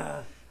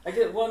yeah? I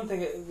get one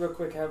thing real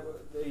quick. How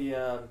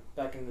the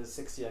back in the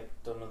 '60s, I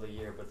don't know the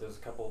year, but there was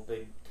a couple of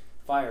big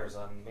fires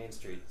on Main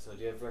Street. So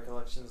do you have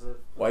recollections of?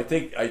 Well, I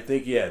think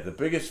yeah, the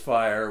biggest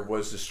fire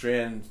was the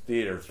Strand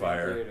Theater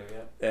fire, Theater,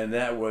 yeah. and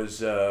that was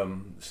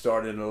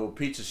started in a little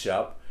pizza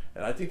shop,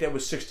 and I think that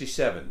was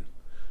 '67.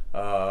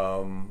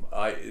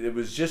 It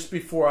was just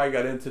before I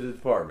got into the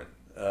department.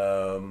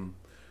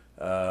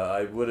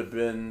 I would have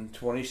been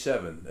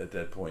 27 at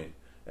that point,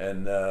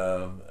 and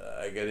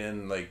I got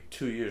in like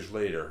 2 years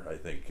later, I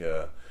think.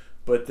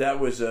 But that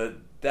was a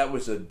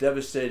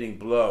devastating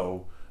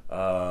blow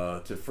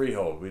to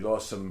Freehold. We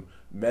lost some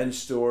men's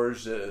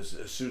stores,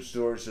 suit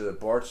stores.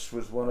 Bart's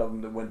was one of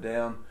them that went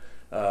down,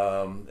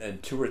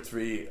 and 2 or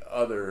 3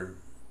 other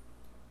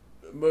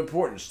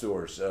important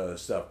stores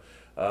stuff.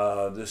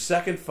 The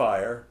second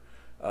fire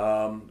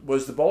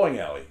was the bowling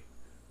alley.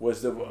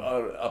 Was the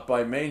up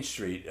by Main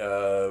Street.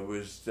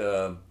 Was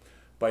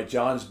by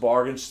John's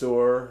Bargain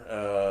Store.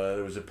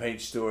 There was a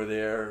paint store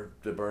there,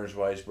 the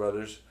Burns-Weiss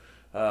brothers,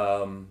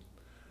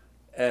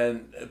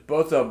 and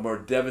both of them were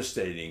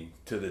devastating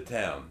to the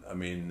town. I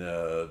mean,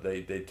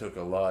 they took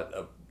a lot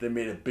of. They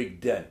made a big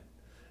dent,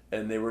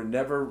 and they were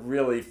never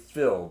really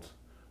filled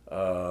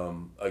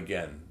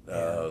again.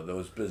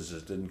 Those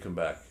businesses didn't come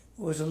back.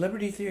 Was the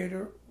Liberty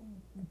Theater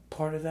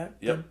part of that?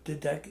 Yep.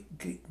 Did that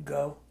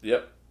go?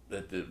 Yep,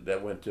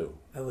 that went too.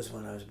 That was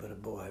when I was but a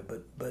boy.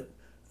 But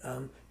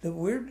the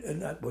weird,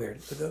 not weird,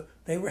 but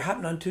they were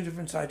happening on 2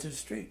 different sides of the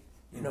street.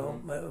 You know,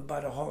 by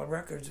the Hall of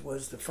Records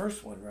was the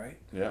first one, right?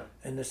 Yeah.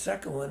 And the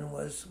second one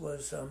was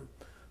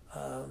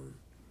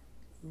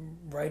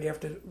right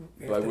after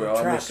By where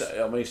the tracks.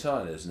 El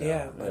Mason is now.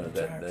 Yeah, by the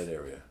tracks. that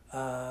area.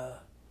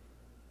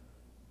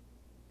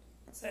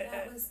 So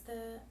that was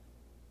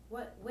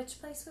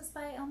which place was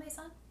by El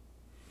Mason?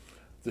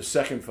 The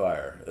second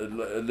fire,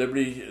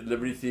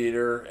 Liberty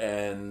Theater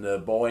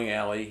and Bowling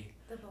Alley,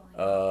 The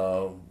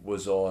bowling.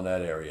 was all in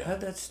that area.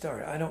 How'd that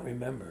start? I don't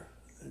remember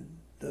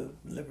the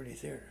Liberty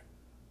Theater.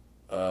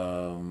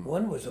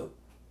 One was a.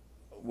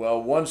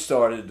 Well,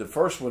 the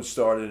first one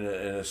started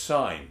in a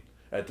sign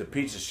at the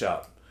pizza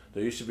shop.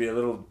 There used to be a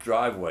little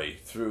driveway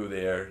through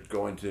there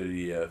going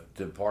to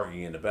the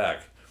parking in the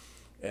back,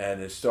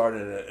 and it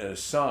started in a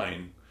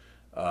sign.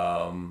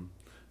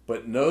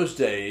 But in those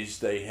days,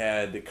 they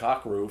had the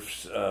cock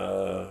roofs,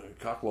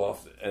 cock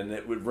loft, and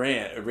it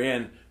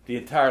ran the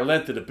entire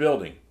length of the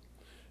building.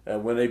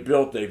 And when they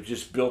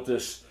just built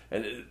this,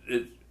 and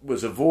it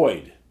was a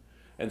void.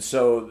 And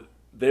so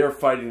they were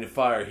fighting the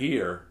fire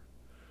here,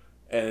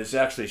 and it's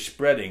actually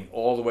spreading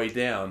all the way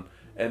down.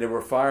 And there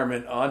were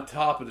firemen on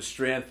top of the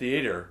Strand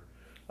Theater,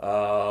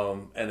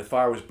 and the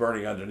fire was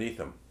burning underneath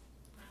them.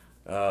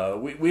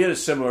 We had a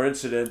similar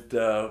incident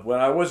when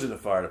I was in the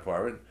fire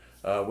department.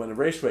 When the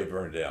raceway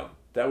burned down,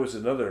 that was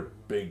another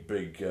big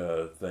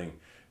thing,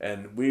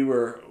 and we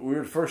were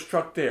the first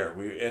truck there.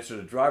 We answered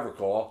a driver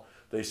call.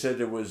 They said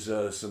there was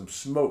some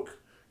smoke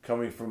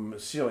coming from a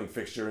ceiling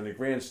fixture in the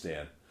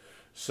grandstand,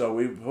 so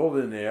we pulled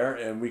in there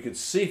and we could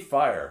see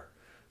fire.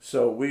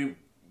 So we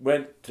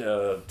went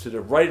to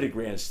the right of the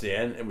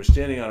grandstand and we're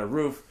standing on a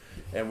roof,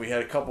 and we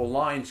had a couple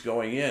lines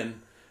going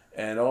in,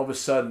 and all of a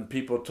sudden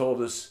people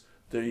told us,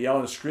 they're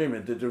yelling and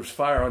screaming, that there was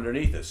fire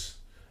underneath us.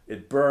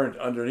 It burned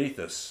underneath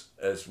us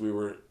as we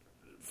were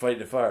fighting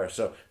the fire.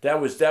 So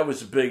that was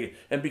a big,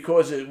 and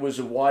because it was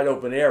a wide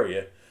open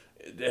area,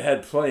 it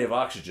had plenty of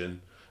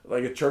oxygen,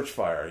 like a church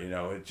fire. You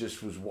know, it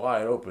just was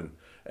wide open.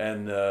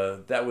 and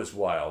that was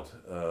wild,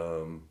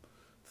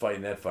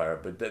 fighting that fire.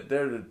 But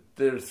they're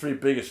the three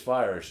biggest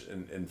fires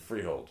in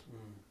Freehold.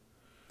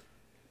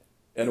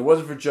 And it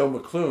wasn't for Joe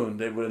McClune,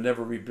 they would have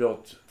never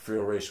rebuilt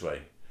Freehold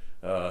Raceway.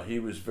 He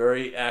was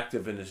very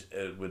active in his,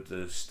 with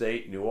the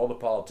state, knew all the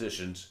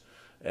politicians,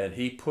 and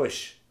he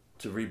pushed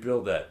to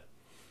rebuild that.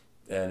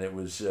 And it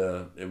was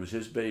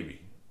his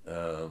baby.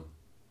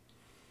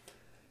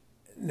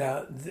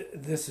 Now,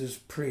 this is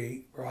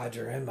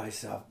pre-Roger and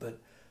myself, but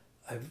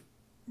I've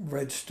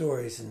read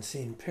stories and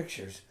seen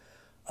pictures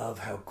of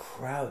how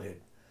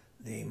crowded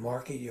the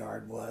market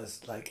yard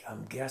was, like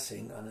I'm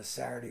guessing on a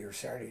Saturday or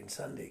Saturday and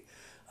Sunday,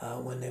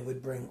 when they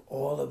would bring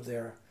all of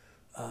their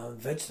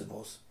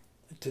vegetables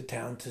to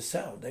town to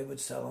sell. They would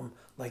sell them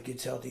like you'd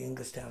sell at the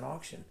Englishtown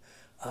auction.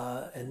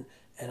 And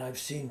I've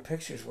seen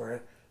pictures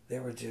where they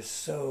were just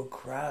so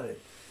crowded.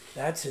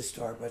 That's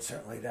historic, but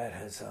certainly that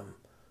has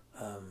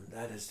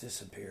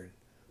disappeared.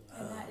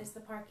 And that is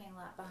the parking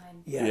lot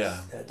behind.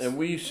 Yes, yeah, and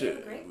we used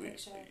to. Great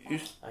picture.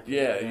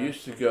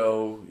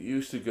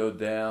 Used to go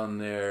down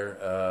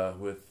there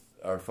with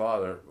our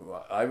father.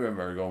 I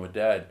remember going with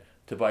Dad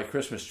to buy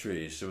Christmas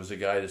trees. There was a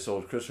guy that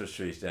sold Christmas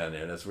trees down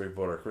there, and that's where we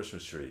bought our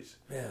Christmas trees.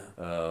 Yeah.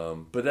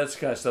 But that's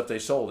the kind of stuff they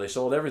sold. They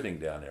sold everything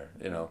down there,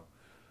 you know.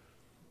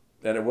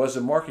 And it was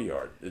a market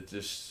yard. It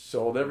just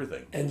sold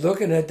everything. And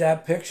looking at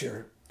that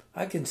picture,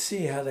 I can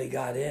see how they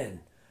got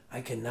in. I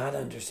cannot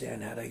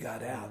understand how they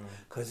got out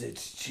because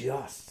it's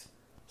just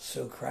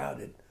so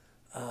crowded.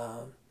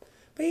 But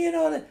you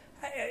know,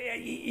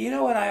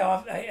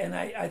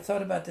 I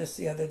thought about this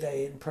the other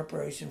day in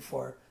preparation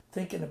for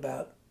thinking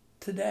about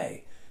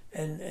today,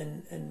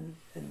 and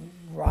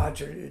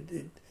Roger,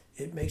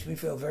 it makes me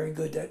feel very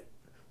good that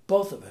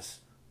both of us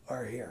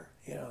are here.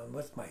 You know,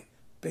 with my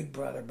big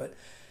brother, but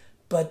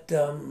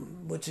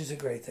which is a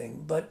great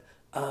thing. But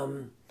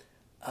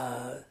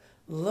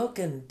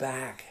looking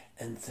back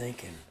and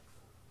thinking,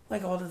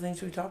 like all the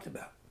things we talked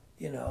about,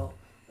 you know,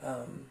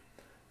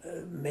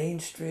 Main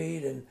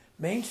Street, and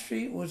Main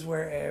Street was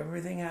where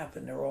everything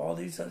happened. There were all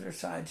these other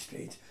side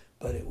streets,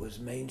 but it was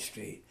Main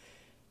Street.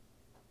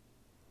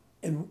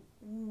 And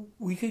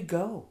we could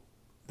go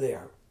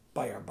there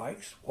by our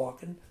bikes,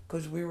 walking,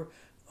 because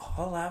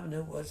Hull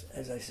Avenue was,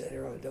 as I said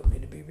earlier, don't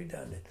mean to be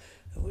redundant,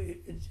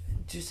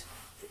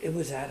 it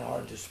was at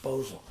our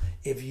disposal.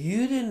 If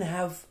you didn't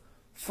have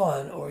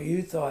fun or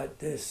you thought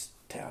this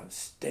town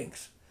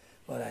stinks,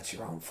 well, that's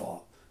your own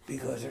fault,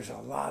 because there's a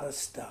lot of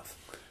stuff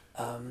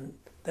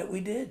that we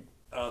did.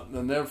 I'll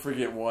never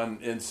forget one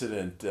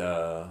incident.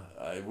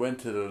 I went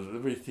to the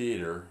Liberty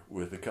Theater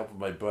with a couple of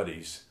my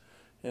buddies,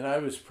 and I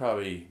was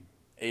probably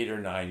 8 or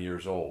 9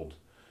 years old,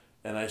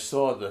 and I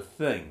saw The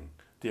Thing,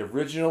 the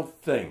original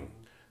Thing.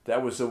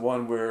 That was the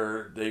one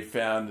where they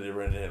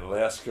were in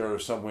Alaska or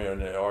somewhere in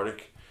the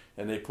Arctic,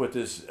 and they put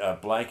this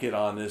blanket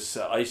on this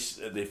ice.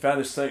 They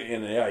found this thing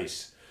in the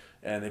ice,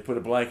 and they put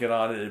a blanket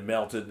on it, it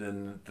melted,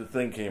 and the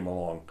Thing came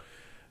along.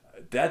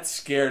 That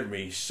scared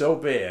me so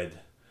bad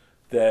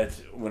that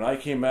when I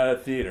came out of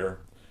the theater,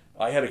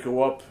 I had to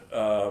go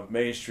up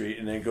Main Street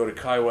and then go to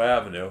Kiowa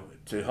Avenue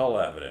to Hull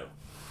Avenue.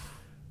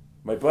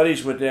 My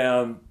buddies went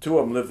down, 2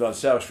 of them lived on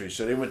South Street,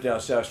 so they went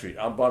down South Street.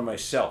 I'm by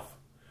myself.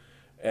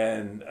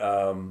 And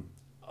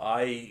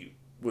I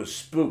was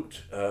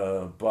spooked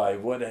by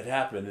what had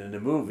happened in the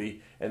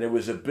movie, and there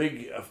was a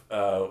big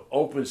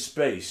open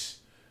space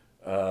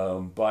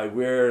by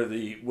where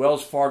the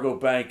Wells Fargo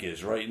Bank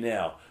is right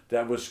now.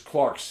 That was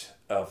Clark's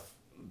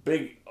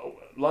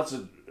lots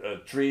of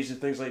trees and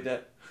things like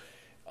that.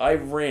 I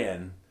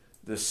ran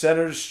the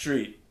center of the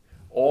street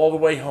all the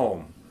way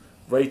home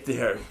right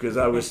there because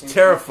I was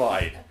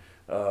terrified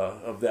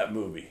of that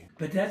movie.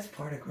 But that's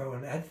part of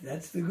growing up.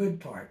 That's the good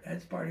part.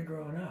 That's part of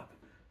growing up.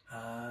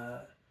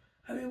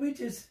 I mean,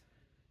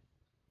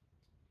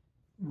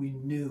 we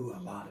knew a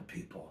lot of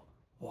people.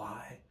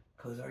 Why?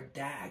 Because our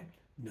dad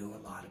knew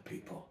a lot of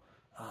people.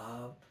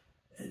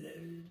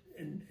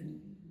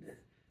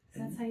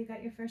 That's how you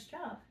got your first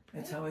job. Right?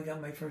 That's how I got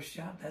my first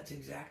job. That's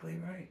exactly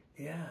right.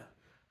 Yeah.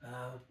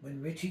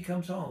 When Richie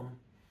comes home,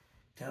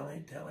 tell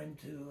him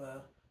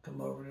to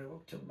come over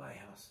to my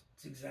house.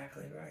 It's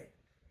exactly right.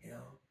 You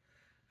know,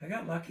 I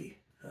got lucky.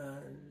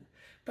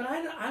 But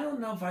I don't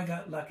know if I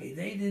got lucky.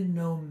 They didn't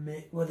know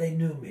me. Well, they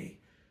knew me,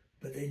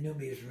 but they knew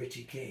me as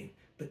Richie Kane.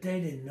 But they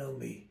didn't know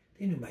me.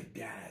 They knew my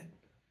dad,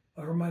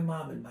 or my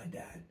mom and my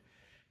dad.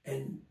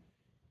 And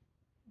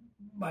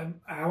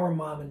our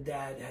mom and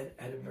dad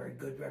had a very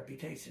good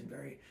reputation.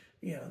 Very,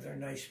 you know, they're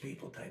nice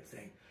people type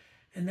thing.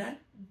 And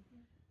that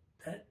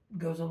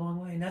goes a long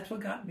way. And that's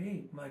what got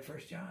me my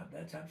first job.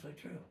 That's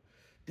absolutely true.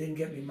 Didn't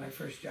get me my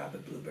first job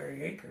at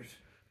Blueberry Acres.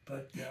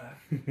 But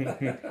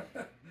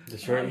the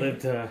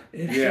short-lived job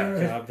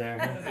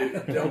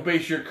there. Don't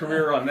base your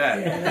career on that.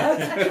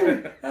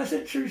 Yeah, that's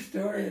a true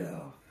story,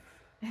 though.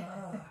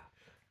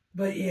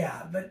 But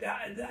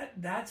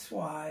that's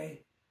why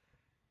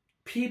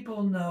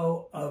people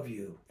know of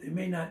you. They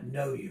may not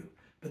know you,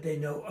 but they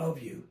know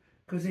of you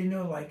because they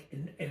know, like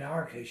in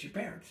our case, your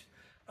parents,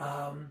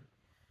 and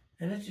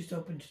it just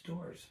opens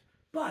doors.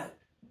 But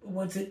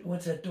once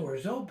that door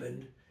is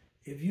opened,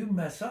 if you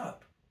mess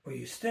up or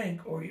you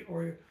stink or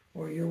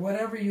you're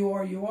whatever you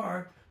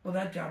are, well,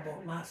 that job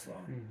won't last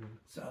long. Mm-hmm.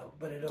 So,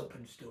 but it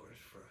opens doors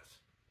for us.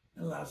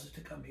 It allows us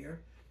to come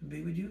here and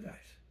be with you guys.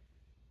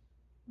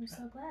 We're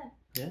so glad.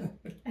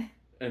 Yeah.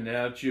 And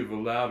now that you've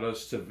allowed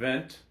us to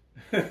vent,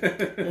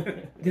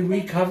 Did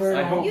we cover it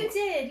I all? hope- You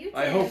did.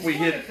 I hope we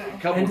hit Wonderful. a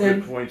couple And then-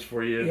 good points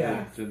for you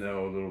Yeah. to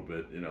know a little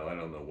bit. You know, I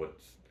don't know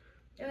what's.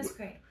 It was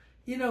great.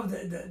 You know,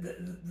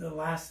 the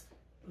last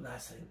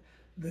thing,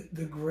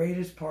 the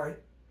greatest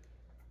part.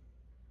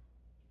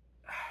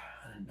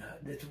 I don't know,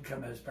 this would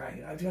come as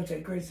bragging. I was going to say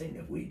the greatest thing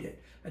that we did.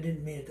 I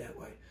didn't mean it that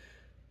way.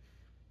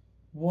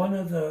 One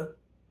of the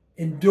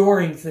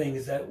enduring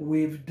things that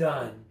we've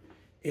done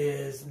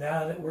is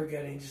now that we're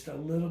getting just a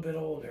little bit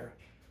older,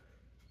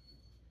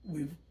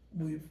 we've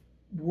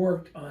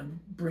worked on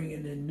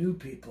bringing in new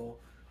people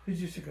who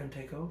just are going to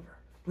take over,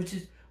 which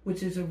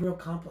is a real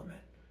compliment.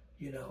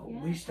 You know,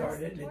 Yeah, we pass started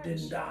the and it torch.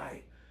 didn't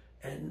die,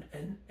 and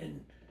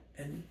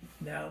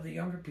now the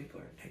younger people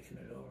are taking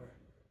it over,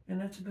 and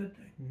that's a good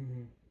thing.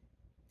 Mm-hmm.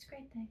 It's a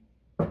great thing.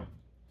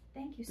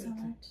 Thank you so Good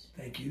thing. much.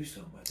 Thank you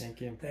so much. Thank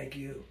you. Thank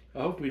you.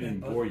 I hope we didn't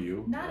bore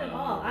you. Not at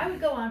all. I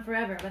would go on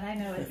forever, but I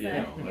know it's You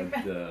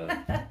know,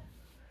 but,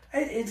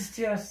 It's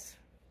just,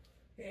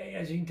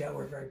 as you can tell,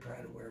 we're very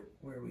proud of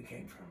where we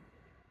came from.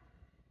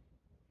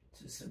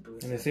 It's as simple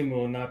as And I that. assume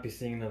we'll not be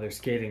seeing another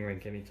skating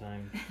rink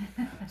anytime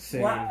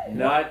soon.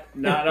 What?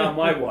 not on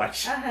my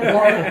watch.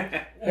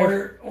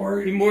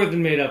 Or You more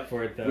than made up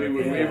for it, though. We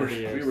were, over the we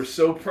years. were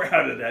so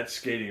proud of that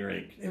skating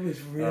rink. it was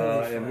really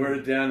fun. And we're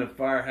down at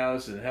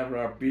Firehouse and having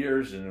our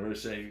beers, and we're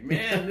saying,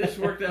 "Man, this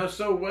worked out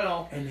so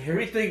well. And here-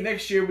 we think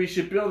next year we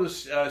should build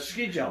a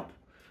ski jump."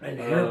 And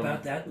hear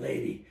about that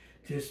lady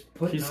just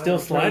putting She's on still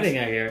her sliding,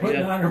 brakes, I hear.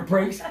 putting Yeah. on her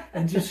brakes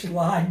and just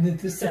sliding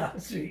into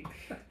South Street.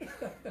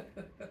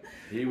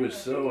 He was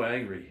so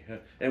angry,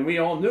 and we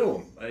all knew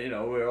him. You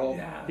know, we all.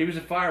 Yeah. He was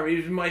a fireman. He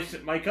was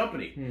in my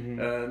company,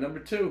 Mhm. number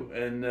 2,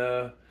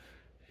 and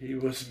he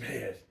was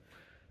mad.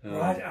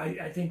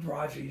 I think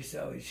Roger used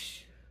to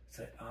always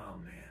say, "Oh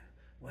man,"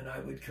 when I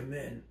would come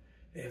in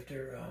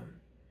after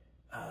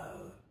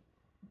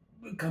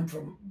come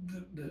from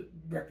the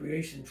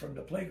recreation from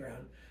the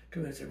playground,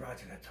 come in and say,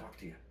 "Roger, I got to talk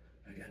to you.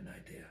 I got an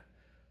idea."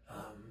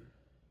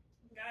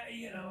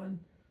 You know,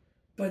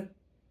 but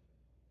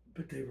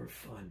they were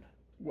fun.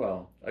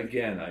 Well,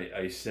 again,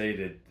 I say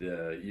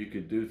that you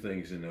could do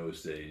things in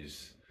those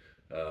days.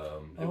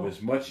 It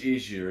was much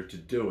easier to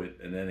do it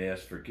and then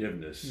ask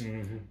forgiveness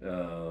Mhm.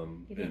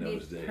 You in didn't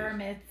those need days.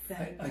 permits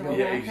and I all go- that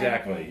Yeah, kind of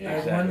exactly. thing. I have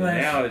Exactly. one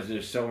last- Now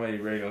there's so many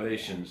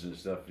regulations and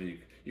stuff.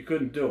 You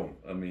couldn't do them.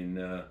 I mean,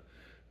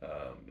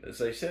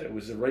 as I said, it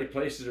was the right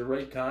place at the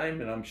right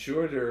time, and I'm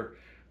sure there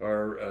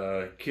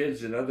are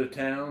kids in other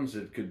towns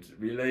that could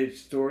relate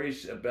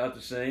stories about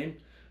the same.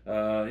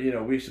 You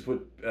know, we used to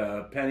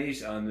put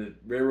pennies on the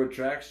railroad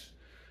tracks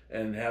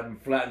and have them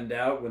flattened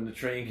out when the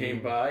train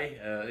came by.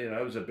 You know,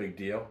 that was a big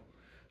deal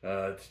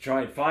to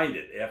try and find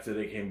it after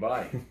they came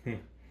by.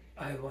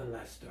 I have one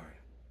last story.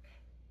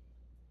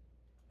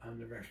 I'm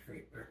the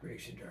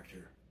recreation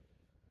director.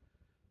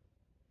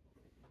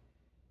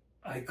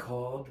 I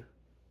called,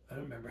 I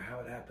don't remember how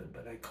it happened,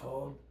 but I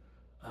called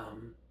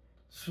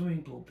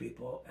swimming pool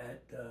people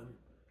at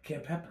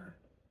Camp Hepburn,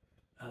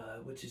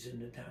 which is in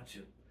the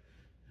township.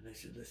 And I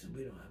said, "Listen,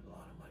 we don't have a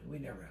lot of money. We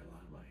never had a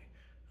lot of money.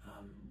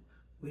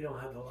 We don't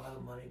have a lot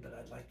of money, but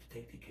I'd like to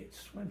take the kids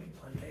swimming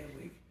one day a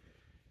week.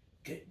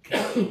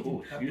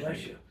 Oh, God excuse bless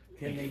me. you.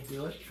 Can they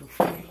do it for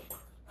free?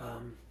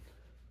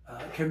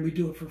 Can we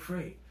do it for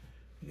free?"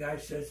 The guy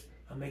says,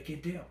 "I'll make you a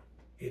deal.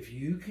 If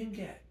you can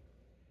get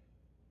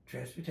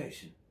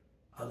transportation,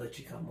 I'll let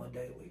you come one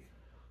day a week.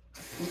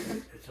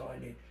 That's all I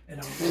need.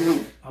 And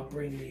I'll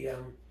bring the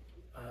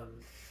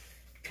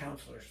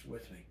counselors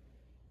with me."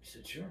 He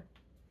said, "Sure."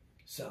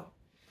 So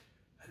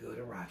I go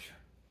to Roger.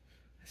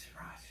 I said,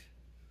 "Roger,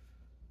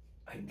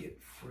 I can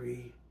get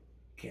free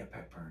Camp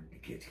Hepburn. The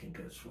kids can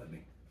go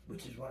swimming,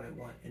 which is what I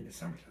want in the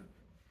summertime."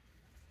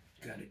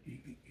 "Got it?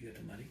 You got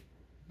the money?"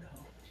 "No,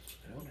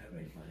 I don't have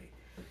any money."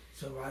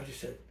 So Roger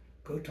said,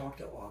 "Go talk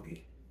to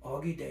Augie.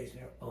 Augie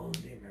Daisner owned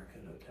the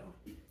American Hotel.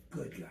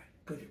 Good guy.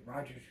 Good.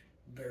 Roger's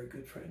a very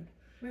good friend."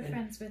 We're And-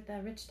 friends with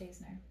Rich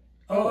Daisner.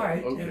 "Oh, all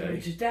right. okay.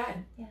 Rich's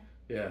dad."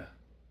 Yeah.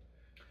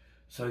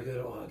 So I go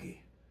to Augie.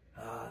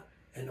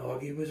 And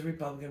Augie was a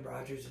Republican,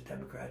 Rogers a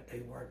Democrat. They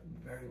worked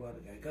very well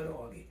together. I go to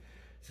Augie.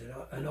 Said,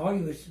 and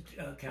Augie was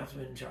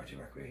councilman in charge of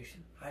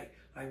recreation.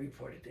 I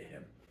reported to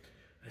him.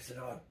 I said,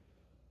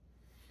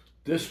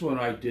 This one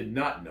I did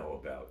not know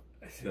about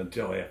I said,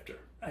 until after.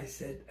 I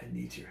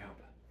need your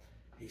help.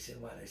 He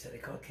said, "What?" I said, "I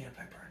called Camp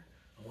Hepburn.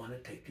 I want to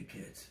take the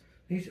kids.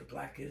 These are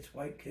black kids,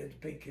 white kids,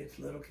 big kids,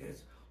 little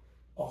kids,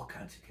 all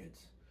kinds of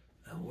kids.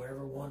 And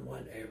wherever one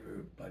went,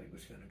 everybody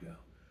was going to go."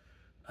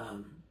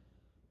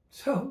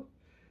 So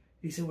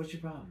he said, "What's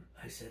your problem?"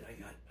 I said, I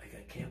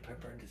got Camp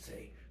Hepburn to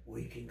say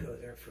we can go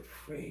there for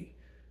free.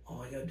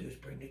 All I got to do is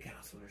bring the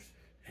counselors,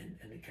 and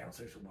the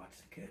counselors will watch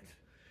the kids."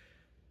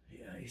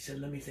 Yeah, he said,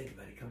 "Let me think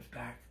about it." He comes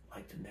back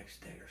like the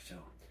next day or so.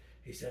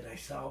 He said, I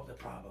solved the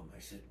problem. I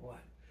said,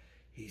 what?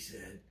 He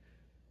said,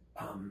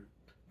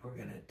 we're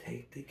going to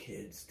take the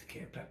kids to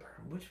Camp Pepper,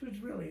 which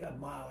was really a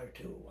mile or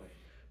two away.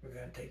 We're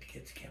going to take the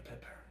kids to Camp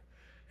Pepper,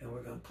 and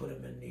we're going to put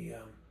them in the...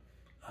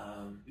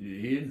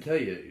 he didn't tell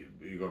you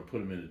you're going to put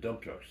them in the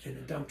dump trucks. In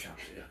the dump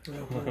trucks.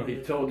 Yeah.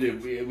 He told you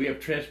we have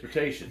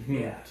transportation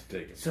yeah. to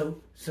take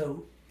them.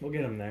 So We'll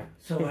get them there.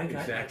 So I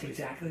got that's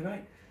exactly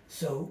right.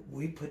 So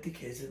we put the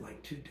kids in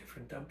like 2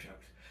 different dump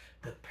trucks.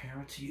 The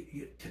parents,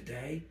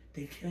 today,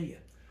 they kill you.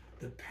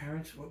 The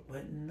parents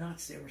went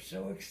nuts. They were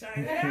so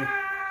excited.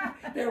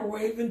 They're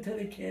waving to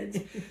the kids.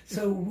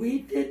 So we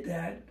did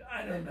that,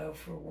 I don't know,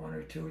 for 1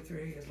 or 2 or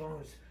 3, as long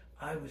as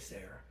I was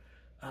there.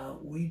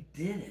 We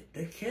did it.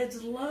 The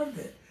kids loved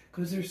it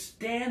because they're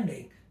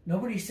standing.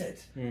 Nobody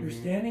sits. They're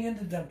standing in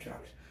the dump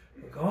trucks.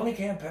 We're going to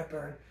Camp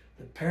Pepper.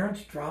 The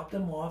parents drop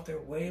them off.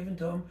 They're waving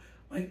to them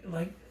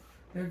like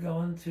they're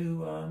going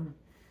to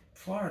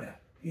Florida,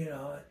 you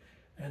know.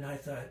 And I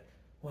thought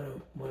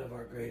one of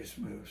our greatest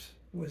moves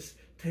was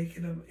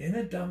taking them in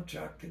a dump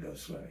truck to go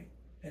swimming,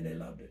 and they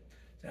loved it.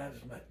 So that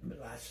was my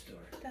last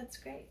story. That's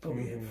great. But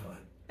we had fun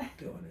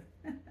doing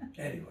it.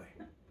 Anyway,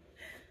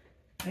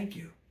 thank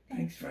you.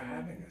 Thanks for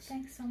having us.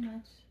 Thanks so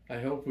much. I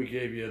hope we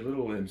gave you a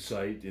little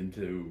insight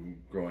into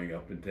growing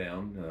up in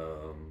town.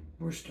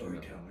 We're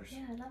storytellers.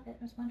 Yeah, I love it.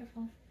 It was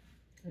wonderful.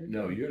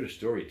 No, you're the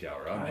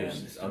storyteller.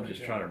 I'm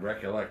just trying to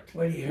recollect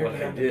What do you hear what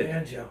me I on the did.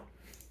 banjo?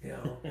 You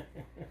know.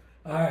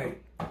 All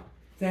right.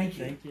 Thank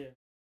you. Thank you.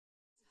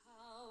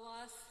 How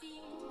are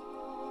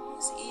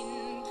things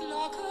in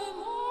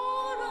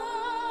Glockamora?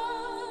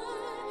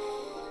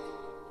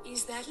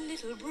 Is that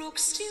little brook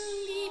still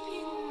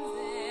leaping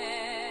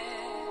there?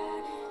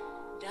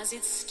 Does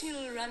it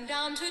still run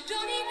down to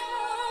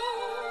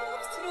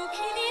Donnycove through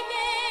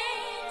Killybear?